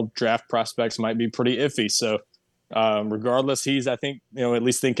NFL draft prospects might be pretty iffy. So regardless, he's, I think, at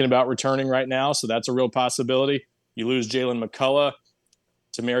least thinking about returning right now, so that's a real possibility. You lose Jalen McCullough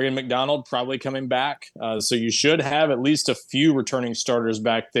to Marion McDonald, probably coming back, so you should have at least a few returning starters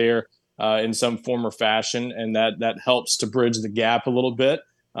back there in some form or fashion, and that helps to bridge the gap a little bit.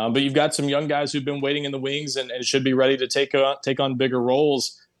 But you've got some young guys who've been waiting in the wings and should be ready to take on bigger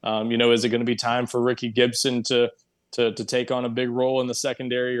roles. Is it going to be time for Ricky Gibson to take on a big role in the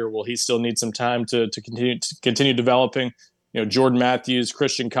secondary, or will he still need some time to continue developing? Jordan Matthews,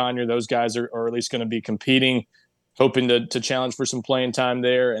 Christian Conyer, those guys are at least going to be competing, hoping to challenge for some playing time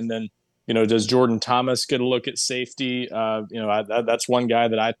there. And then, does Jordan Thomas get a look at safety? That's one guy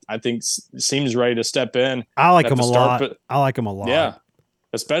that I think seems ready to step in. I like him a lot. I like him a lot. Yeah.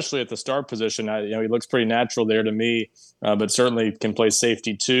 Especially at the start position. He looks pretty natural there to me, but certainly can play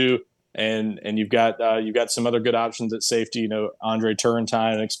safety too. And you've got some other good options at safety. Andre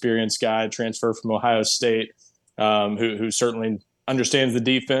Turrentine, an experienced guy, transfer from Ohio State, who certainly understands the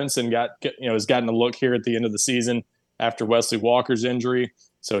defense and has gotten a look here at the end of the season after Wesley Walker's injury.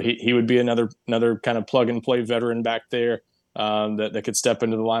 So he would be another kind of plug and play veteran back there that could step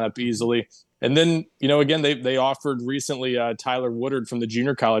into the lineup easily. And then, again, they offered recently Tyler Woodard from the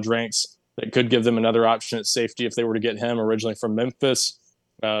junior college ranks that could give them another option at safety if they were to get him, originally from Memphis.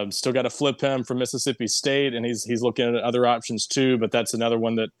 Still got to flip him from Mississippi State, and he's looking at other options too. But that's another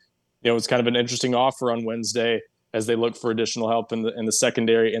one that it's kind of an interesting offer on Wednesday as they look for additional help in the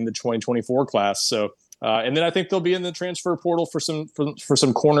secondary in the 2024 class. So, and then I think they'll be in the transfer portal for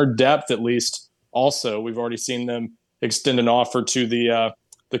some corner depth at least. Also, we've already seen them extend an offer to the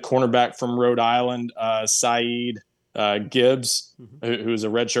cornerback from Rhode Island, Saeed Gibbs, who's a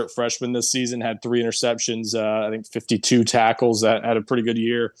redshirt freshman this season, had 3 interceptions, I think 52 tackles, that had a pretty good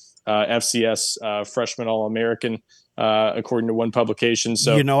year. FCS freshman All-American, according to one publication.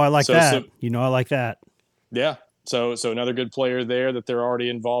 So I like that. I like that. Yeah. So another good player there that they're already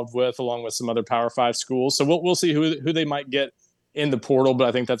involved with, along with some other Power 5 schools. So we'll see who they might get in the portal, but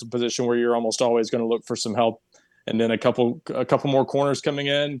I think that's a position where you're almost always going to look for some help. And then a couple more corners coming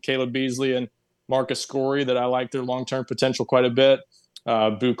in, Caleb Beasley and Marcus Scory, that I like their long-term potential quite a bit.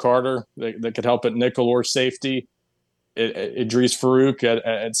 Boo Carter that could help at nickel or safety. Idris Farouk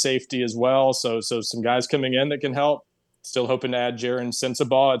at safety as well. So some guys coming in that can help. Still hoping to add Jaron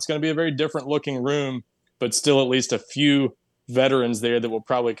Sensabaugh. It's going to be a very different looking room, but still at least a few veterans there that will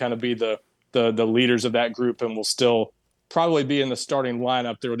probably kind of be the leaders of that group and will still probably be in the starting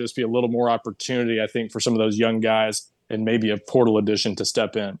lineup. There will just be a little more opportunity, I think, for some of those young guys and maybe a portal addition to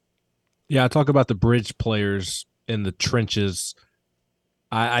step in. Yeah, I talk about the bridge players in the trenches.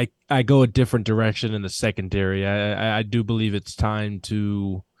 I go a different direction in the secondary. I do believe it's time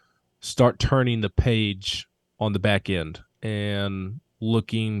to start turning the page on the back end and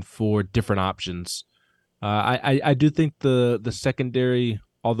looking for different options. I do think the secondary,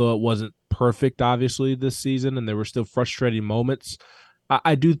 although it wasn't perfect, obviously, this season, and there were still frustrating moments,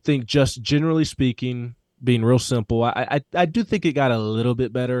 I do think, just generally speaking, being real simple, I do think it got a little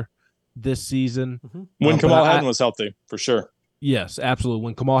bit better this season. When Kamal Hadden was healthy, for sure. Yes, absolutely.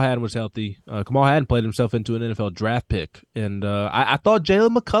 When Kamal Hadden was healthy, Kamal Hadden played himself into an NFL draft pick, and I thought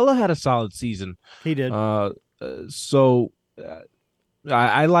Jalen McCullough had a solid season. He did. So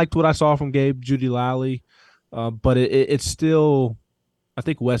I liked what I saw from Gabe Jeudy-Lally, but it's still, I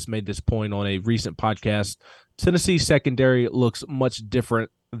think Wes made this point on a recent podcast, Tennessee secondary looks much different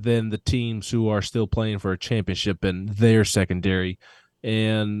than the teams who are still playing for a championship in their secondary.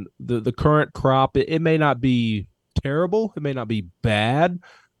 And the current crop, it may not be terrible, it may not be bad,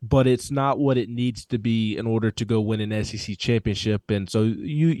 but it's not what it needs to be in order to go win an SEC championship. And so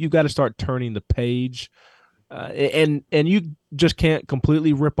you got to start turning the page, and you just can't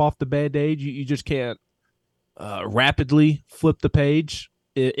completely rip off the Band-Aid. You just can't rapidly flip the page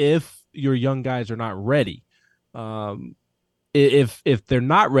if your young guys are not ready. If they're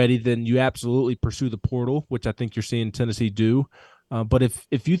not ready, then you absolutely pursue the portal, which I think you're seeing Tennessee do. But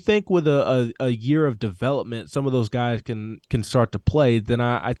if you think with a year of development, some of those guys can start to play, then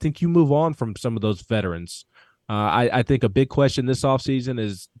I think you move on from some of those veterans. I think a big question this offseason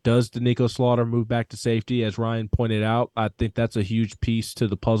is, does Danico Slaughter move back to safety? As Ryan pointed out, I think that's a huge piece to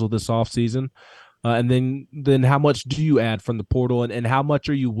the puzzle this offseason. And then how much do you add from the portal, and how much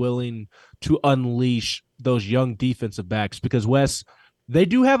are you willing to unleash those young defensive backs? Because, Wes, they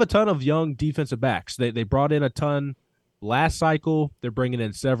do have a ton of young defensive backs. They brought in a ton last cycle. They're bringing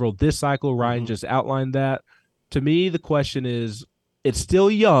in several this cycle. Ryan just outlined that. To me, the question is, it's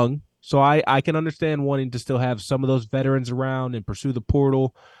still young, so I can understand wanting to still have some of those veterans around and pursue the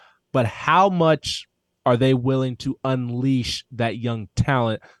portal, but how much are they willing to unleash that young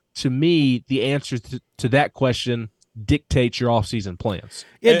talent? To me, the answer to that question dictates your offseason plans.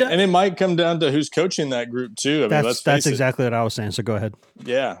 And it might come down to who's coaching that group too. I mean, that's exactly what I was saying. So go ahead.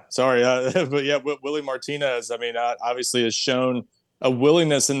 Yeah, sorry, but yeah, Willie Martinez, I mean, obviously has shown a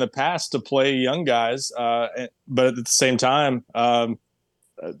willingness in the past to play young guys, but at the same time,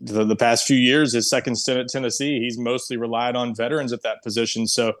 the past few years, his second stint at Tennessee, he's mostly relied on veterans at that position.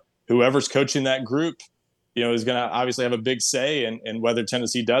 So whoever's coaching that group, is going to obviously have a big say in whether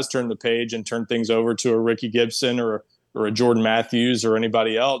Tennessee does turn the page and turn things over to a Ricky Gibson or a Jordan Matthews or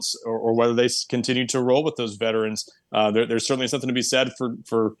anybody else, or whether they continue to roll with those veterans. There's certainly something to be said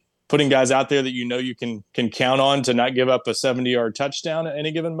for putting guys out there that you can count on to not give up a 70-yard touchdown at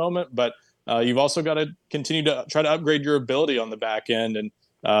any given moment. But you've also got to continue to try to upgrade your ability on the back end, and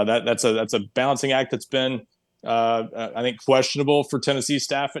that's a balancing act that's been I think questionable for Tennessee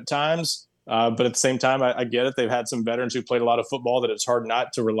staff at times. But at the same time, I get it. They've had some veterans who played a lot of football that it's hard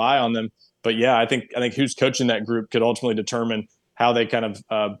not to rely on them. But yeah, I think who's coaching that group could ultimately determine how they kind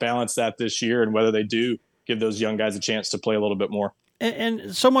of balance that this year and whether they do give those young guys a chance to play a little bit more.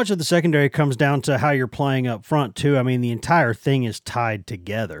 And so much of the secondary comes down to how you're playing up front, too. I mean, the entire thing is tied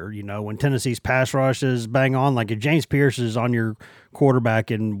together. When Tennessee's pass rush is bang on, like if James Pierce is on your quarterback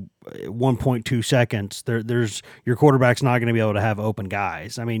in 1.2 seconds, there's your quarterback's not going to be able to have open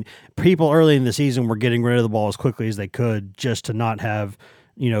guys. I mean, people early in the season were getting rid of the ball as quickly as they could just to not have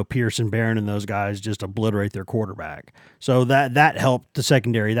Pearson, Barron, and those guys just obliterate their quarterback. So that helped the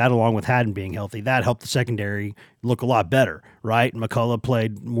secondary. That, along with Haddon being healthy, that helped the secondary look a lot better, right? McCullough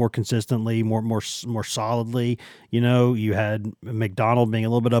played more consistently, more solidly. You had McDonald being a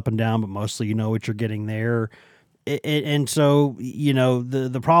little bit up and down, but mostly you know what you're getting there. And so,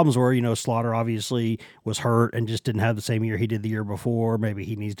 the problems were, Slaughter obviously was hurt and just didn't have the same year he did the year before. Maybe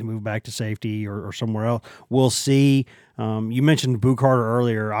he needs to move back to safety or somewhere else. We'll see. You mentioned Boo Carter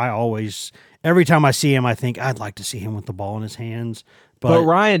earlier. Every time I see him, I think I'd like to see him with the ball in his hands. But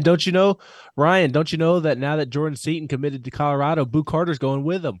Ryan, don't you know that now that Jordan Seaton committed to Colorado, Boo Carter's going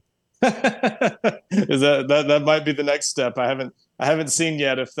with him? Is that might be the next step? I haven't seen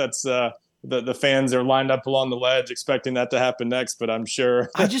yet if that's the fans are lined up along the ledge expecting that to happen next, but I'm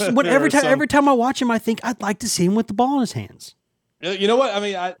sure. Every time I watch him, I think I'd like to see him with the ball in his hands. You know what? I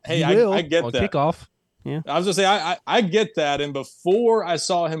mean, I get on that. Kickoff. Yeah. I was gonna say I get that, and before I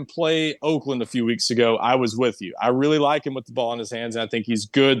saw him play Oakland a few weeks ago, I was with you. I really like him with the ball in his hands, and I think he's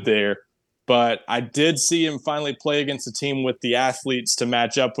good there. But I did see him finally play against a team with the athletes to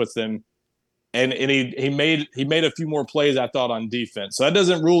match up with him, and he made a few more plays, I thought, on defense. So that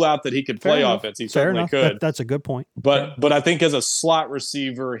doesn't rule out that he could play offense. He certainly could. That's a good point. But I think as a slot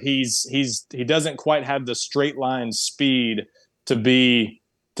receiver, he doesn't quite have the straight line speed to be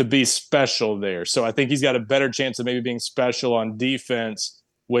special there. So I think he's got a better chance of maybe being special on defense,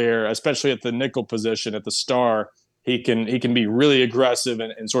 where especially at the nickel position at the star, he can be really aggressive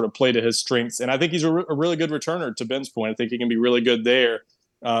and sort of play to his strengths. And I think he's a really good returner, to Ben's point. I think he can be really good there.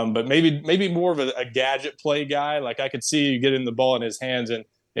 But maybe more of a gadget play guy. Like, I could see you getting the ball in his hands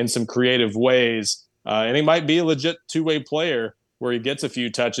in some creative ways. And he might be a legit two-way player where he gets a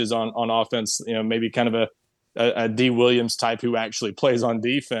few touches on offense, maybe kind of a D Williams type who actually plays on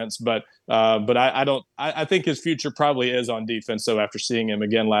defense. But I think his future probably is on defense. So after seeing him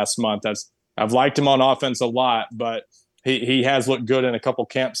again last month, I've liked him on offense a lot, but he has looked good in a couple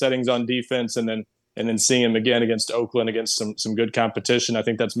camp settings on defense, and then seeing him again against Oakland, against some good competition. I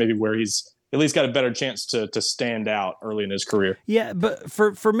think that's maybe where he's at least got a better chance to stand out early in his career. Yeah, but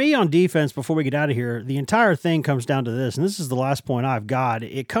for me on defense, before we get out of here, the entire thing comes down to this, and this is the last point I've got.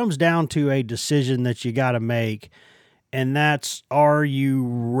 It comes down to a decision that you got to make, and that's, are you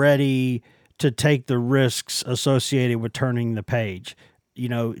ready to take the risks associated with turning the page?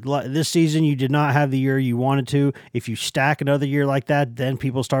 This season you did not have the year you wanted to. If you stack another year like that, then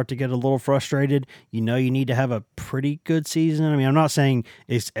people start to get a little frustrated. You need to have a pretty good season. I mean, I'm not saying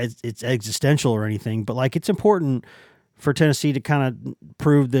it's existential or anything, but it's important for Tennessee to kind of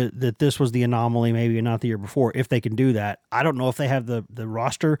prove that this was the anomaly, maybe not the year before, if they can do that. I don't know if they have the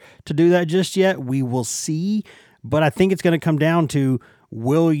roster to do that just yet. We will see. But I think it's going to come down to,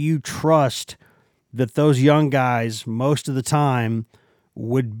 will you trust that those young guys most of the time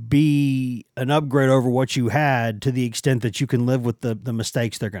would be an upgrade over what you had, to the extent that you can live with the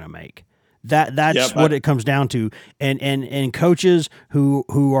mistakes they're going to make. That's what it comes down to. And coaches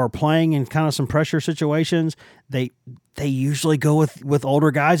who are playing in kind of some pressure situations, they usually go with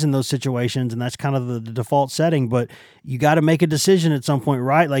older guys in those situations, and that's kind of the default setting. But you got to make a decision at some point,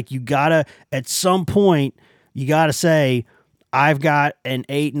 right? At some point, you got to say, I've got an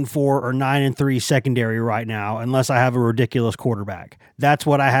 8-4 or 9-3 secondary right now, unless I have a ridiculous quarterback. That's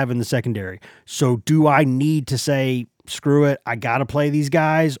what I have in the secondary. So do I need to say, screw it, I got to play these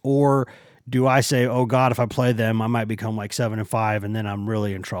guys? Or do I say, oh God, if I play them, I might become 7-5 and then I'm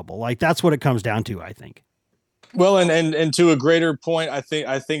really in trouble? That's what it comes down to, I think. Well, and to a greater point, I think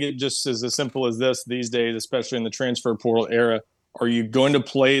it just is as simple as this these days, especially in the transfer portal era. Are you going to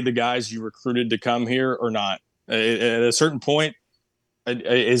play the guys you recruited to come here or not? At a certain point,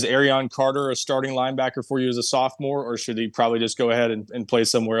 is Arion Carter a starting linebacker for you as a sophomore, or should he probably just go ahead and play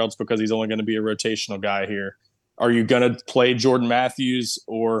somewhere else because he's only going to be a rotational guy here? Are you going to play Jordan Matthews,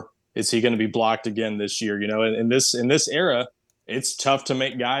 or is he going to be blocked again this year? In this era, it's tough to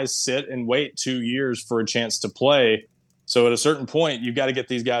make guys sit and wait 2 years for a chance to play. So at a certain point, you've got to get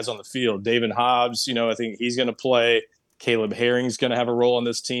these guys on the field. David Hobbs, I think he's going to play. Caleb Herring's going to have a role on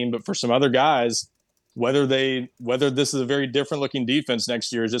this team. But for some other guys, whether this is a very different looking defense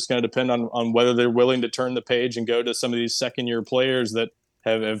next year is just going to depend on whether they're willing to turn the page and go to some of these second year players that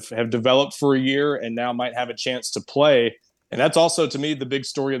have developed for a year and now might have a chance to play. And that's also, to me, the big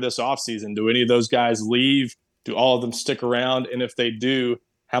story of this offseason. Do any of those guys leave? Do all of them stick around? And if they do,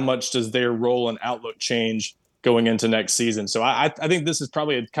 how much does their role and outlook change going into next season? So I think this is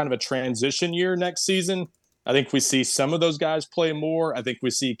probably kind of a transition year next season. I think we see some of those guys play more. I think we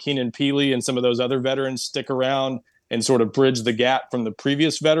see Keenan Peely and some of those other veterans stick around and sort of bridge the gap from the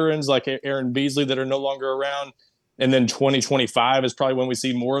previous veterans like Aaron Beasley that are no longer around. And then 2025 is probably when we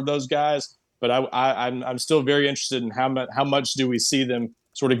see more of those guys. But I'm still very interested in how much do we see them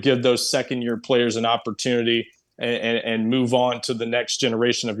sort of give those second-year players an opportunity and move on to the next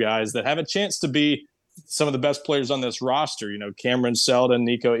generation of guys that have a chance to be some of the best players on this roster. You know, Cameron Seldon,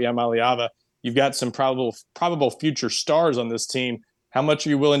 Nico Iamaleava. You've got some probable future stars on this team. How much are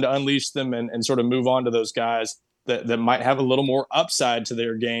you willing to unleash them and sort of move on to those guys that might have a little more upside to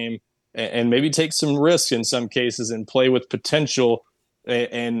their game and maybe take some risk in some cases and play with potential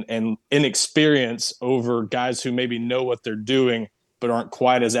and inexperience over guys who maybe know what they're doing but aren't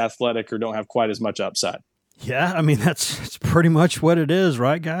quite as athletic or don't have quite as much upside? Yeah, I mean, that's pretty much what it is,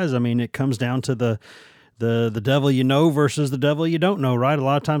 right, guys? I mean, it comes down to the devil you know versus the devil you don't know, right? A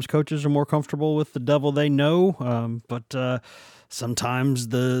lot of times coaches are more comfortable with the devil they know, but sometimes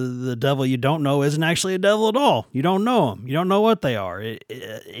the devil you don't know isn't actually a devil at all. You don't know them. You don't know what they are.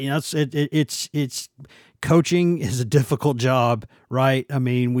 It's coaching is a difficult job, right? I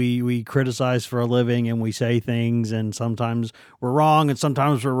mean, we criticize for a living and we say things, and sometimes we're wrong and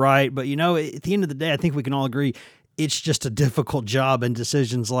sometimes we're right. But, at the end of the day, I think we can all agree it's just a difficult job, and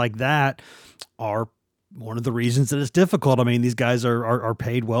decisions like that are one of the reasons that it's difficult. I mean, these guys are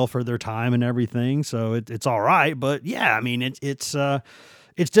paid well for their time and everything, so it's all right. But yeah, I mean, it's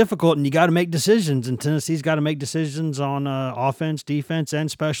difficult, and you got to make decisions, and Tennessee's got to make decisions on offense, defense, and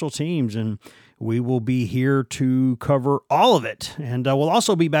special teams, and we will be here to cover all of it. And we'll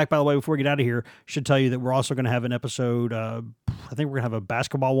also be back, by the way, before we get out of here, should tell you that we're also going to have an episode, I think we're going to have a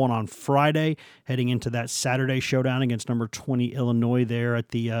basketball one on Friday, heading into that Saturday showdown against number 20 Illinois there at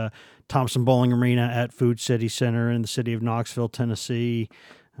the Thompson Bowling Arena at Food City Center in the city of Knoxville, Tennessee.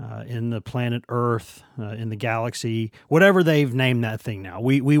 In the planet Earth, in the galaxy, whatever they've named that thing now.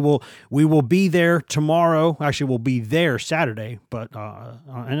 We will be there tomorrow. Actually, we'll be there Saturday, but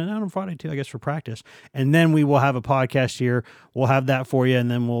and on Friday too, I guess, for practice. And then we will have a podcast here. We'll have that for you,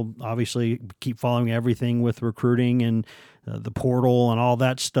 and then we'll obviously keep following everything with recruiting and the portal and all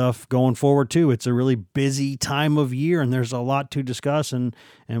that stuff going forward too. It's a really busy time of year, and there's a lot to discuss, and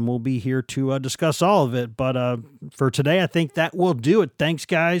we'll be here to discuss all of it. But for today, I think that will do it. Thanks,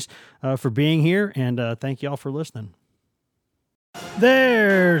 guys, for being here, and thank you all for listening.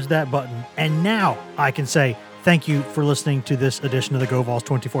 There's that button. And now I can say thank you for listening to this edition of the Go Vols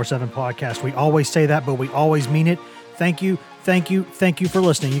 24/7 podcast. We always say that, but we always mean it. Thank you. Thank you for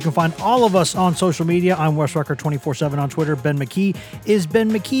listening. You can find all of us on social media. I'm Wes Rucker 24/7 on Twitter. Ben McKee is Ben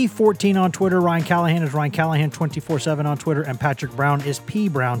McKee 14 on Twitter. Ryan Callahan is Ryan Callahan 24/7 on Twitter. And Patrick Brown is P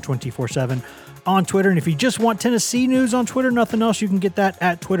Brown 24/7 on Twitter. And if you just want Tennessee news on Twitter, nothing else, you can get that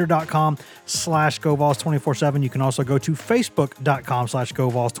at twitter.com/GoVols247. You can also go to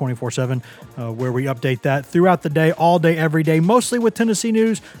facebook.com/GoVols247, where we update that throughout the day, all day, every day, mostly with Tennessee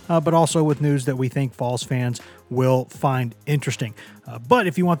news, but also with news that we think Vols fans will find interesting. But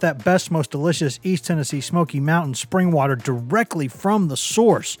if you want that best, most delicious East Tennessee Smoky Mountain spring water directly from the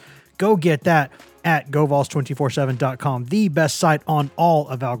source, go get that at GoVols247.com, the best site on all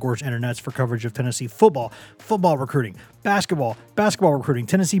of Al Gore's internets for coverage of Tennessee football recruiting, basketball recruiting,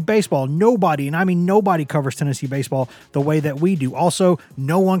 Tennessee baseball. Nobody, and I mean nobody, covers Tennessee baseball the way that we do. Also,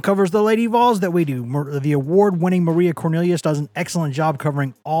 no one covers the Lady Vols that we do. The award-winning Maria Cornelius does an excellent job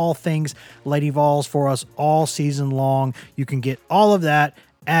covering all things Lady Vols for us all season long. You can get all of that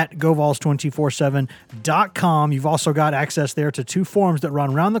at GoVols247.com. You've also got access there to two forums that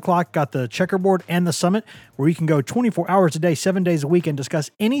run around the clock. Got the Checkerboard and the Summit, where you can go 24 hours a day, 7 days a week, and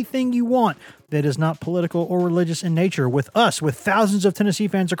discuss anything you want that is not political or religious in nature with us, with thousands of Tennessee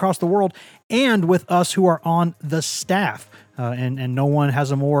fans across the world, and with us who are on the staff. And no one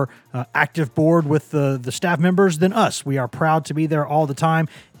has a more active board with the staff members than us. We are proud to be there all the time,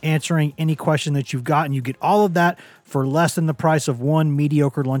 answering any question that you've got, and you get all of that for less than the price of one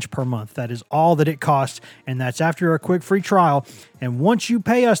mediocre lunch per month. That is all that it costs, and that's after a quick free trial. And once you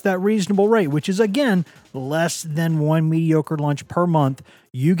pay us that reasonable rate, which is, again, less than one mediocre lunch per month,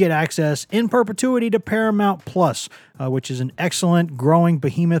 you get access in perpetuity to Paramount Plus, which is an excellent growing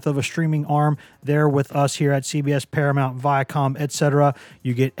behemoth of a streaming arm there with us here at CBS, Paramount, Viacom, etc.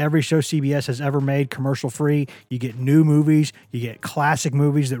 You get every show CBS has ever made commercial free. You get new movies. You get classic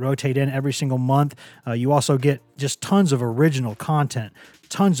movies that rotate in every single month. You also get just tons of original content,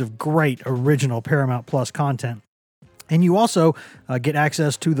 tons of great original Paramount Plus content. And you also get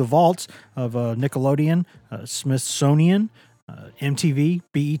access to the vaults of Nickelodeon, Smithsonian, MTV,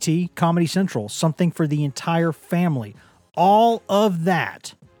 BET, Comedy Central, something for the entire family. All of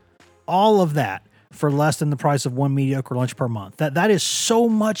that for less than the price of one mediocre lunch per month. That is so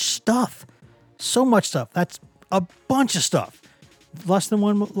much stuff. So much stuff. That's a bunch of stuff. less than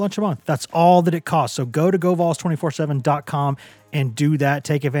one lunch a month. That's all that it costs. So go to GoVols247.com and do that.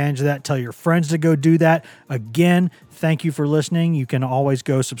 Take advantage of that. Tell your friends to go do that. Again, thank you for listening. You can always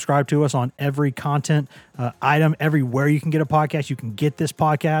go subscribe to us on every content item. Everywhere you can get a podcast, you can get this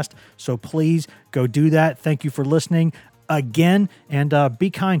podcast. So please go do that. Thank you for listening again, and be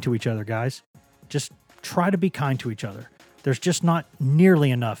kind to each other, guys. Just try to be kind to each other. There's just not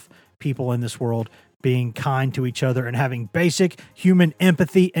nearly enough people in this world being kind to each other and having basic human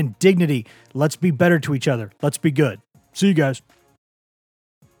empathy and dignity. Let's be better to each other. Let's be good. See you guys.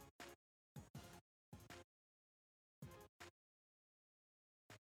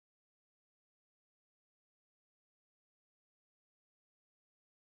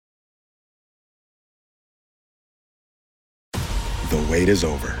 The wait is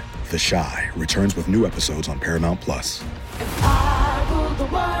over. The Chi returns with new episodes on Paramount+.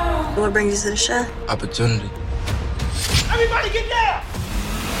 What brings you to the Chi? Opportunity. Everybody get down!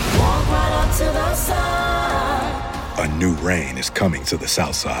 Walk right up to the side. A new reign is coming to the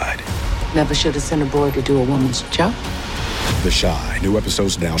South Side. Never should have sent a boy to do a woman's job. The Chi. New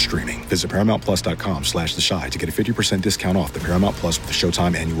episodes now streaming. Visit ParamountPlus.com/The Chi to get a 50% discount off the Paramount Plus with the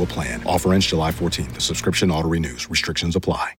Showtime annual plan. Offer ends July 14th. The subscription auto-renews. Restrictions apply.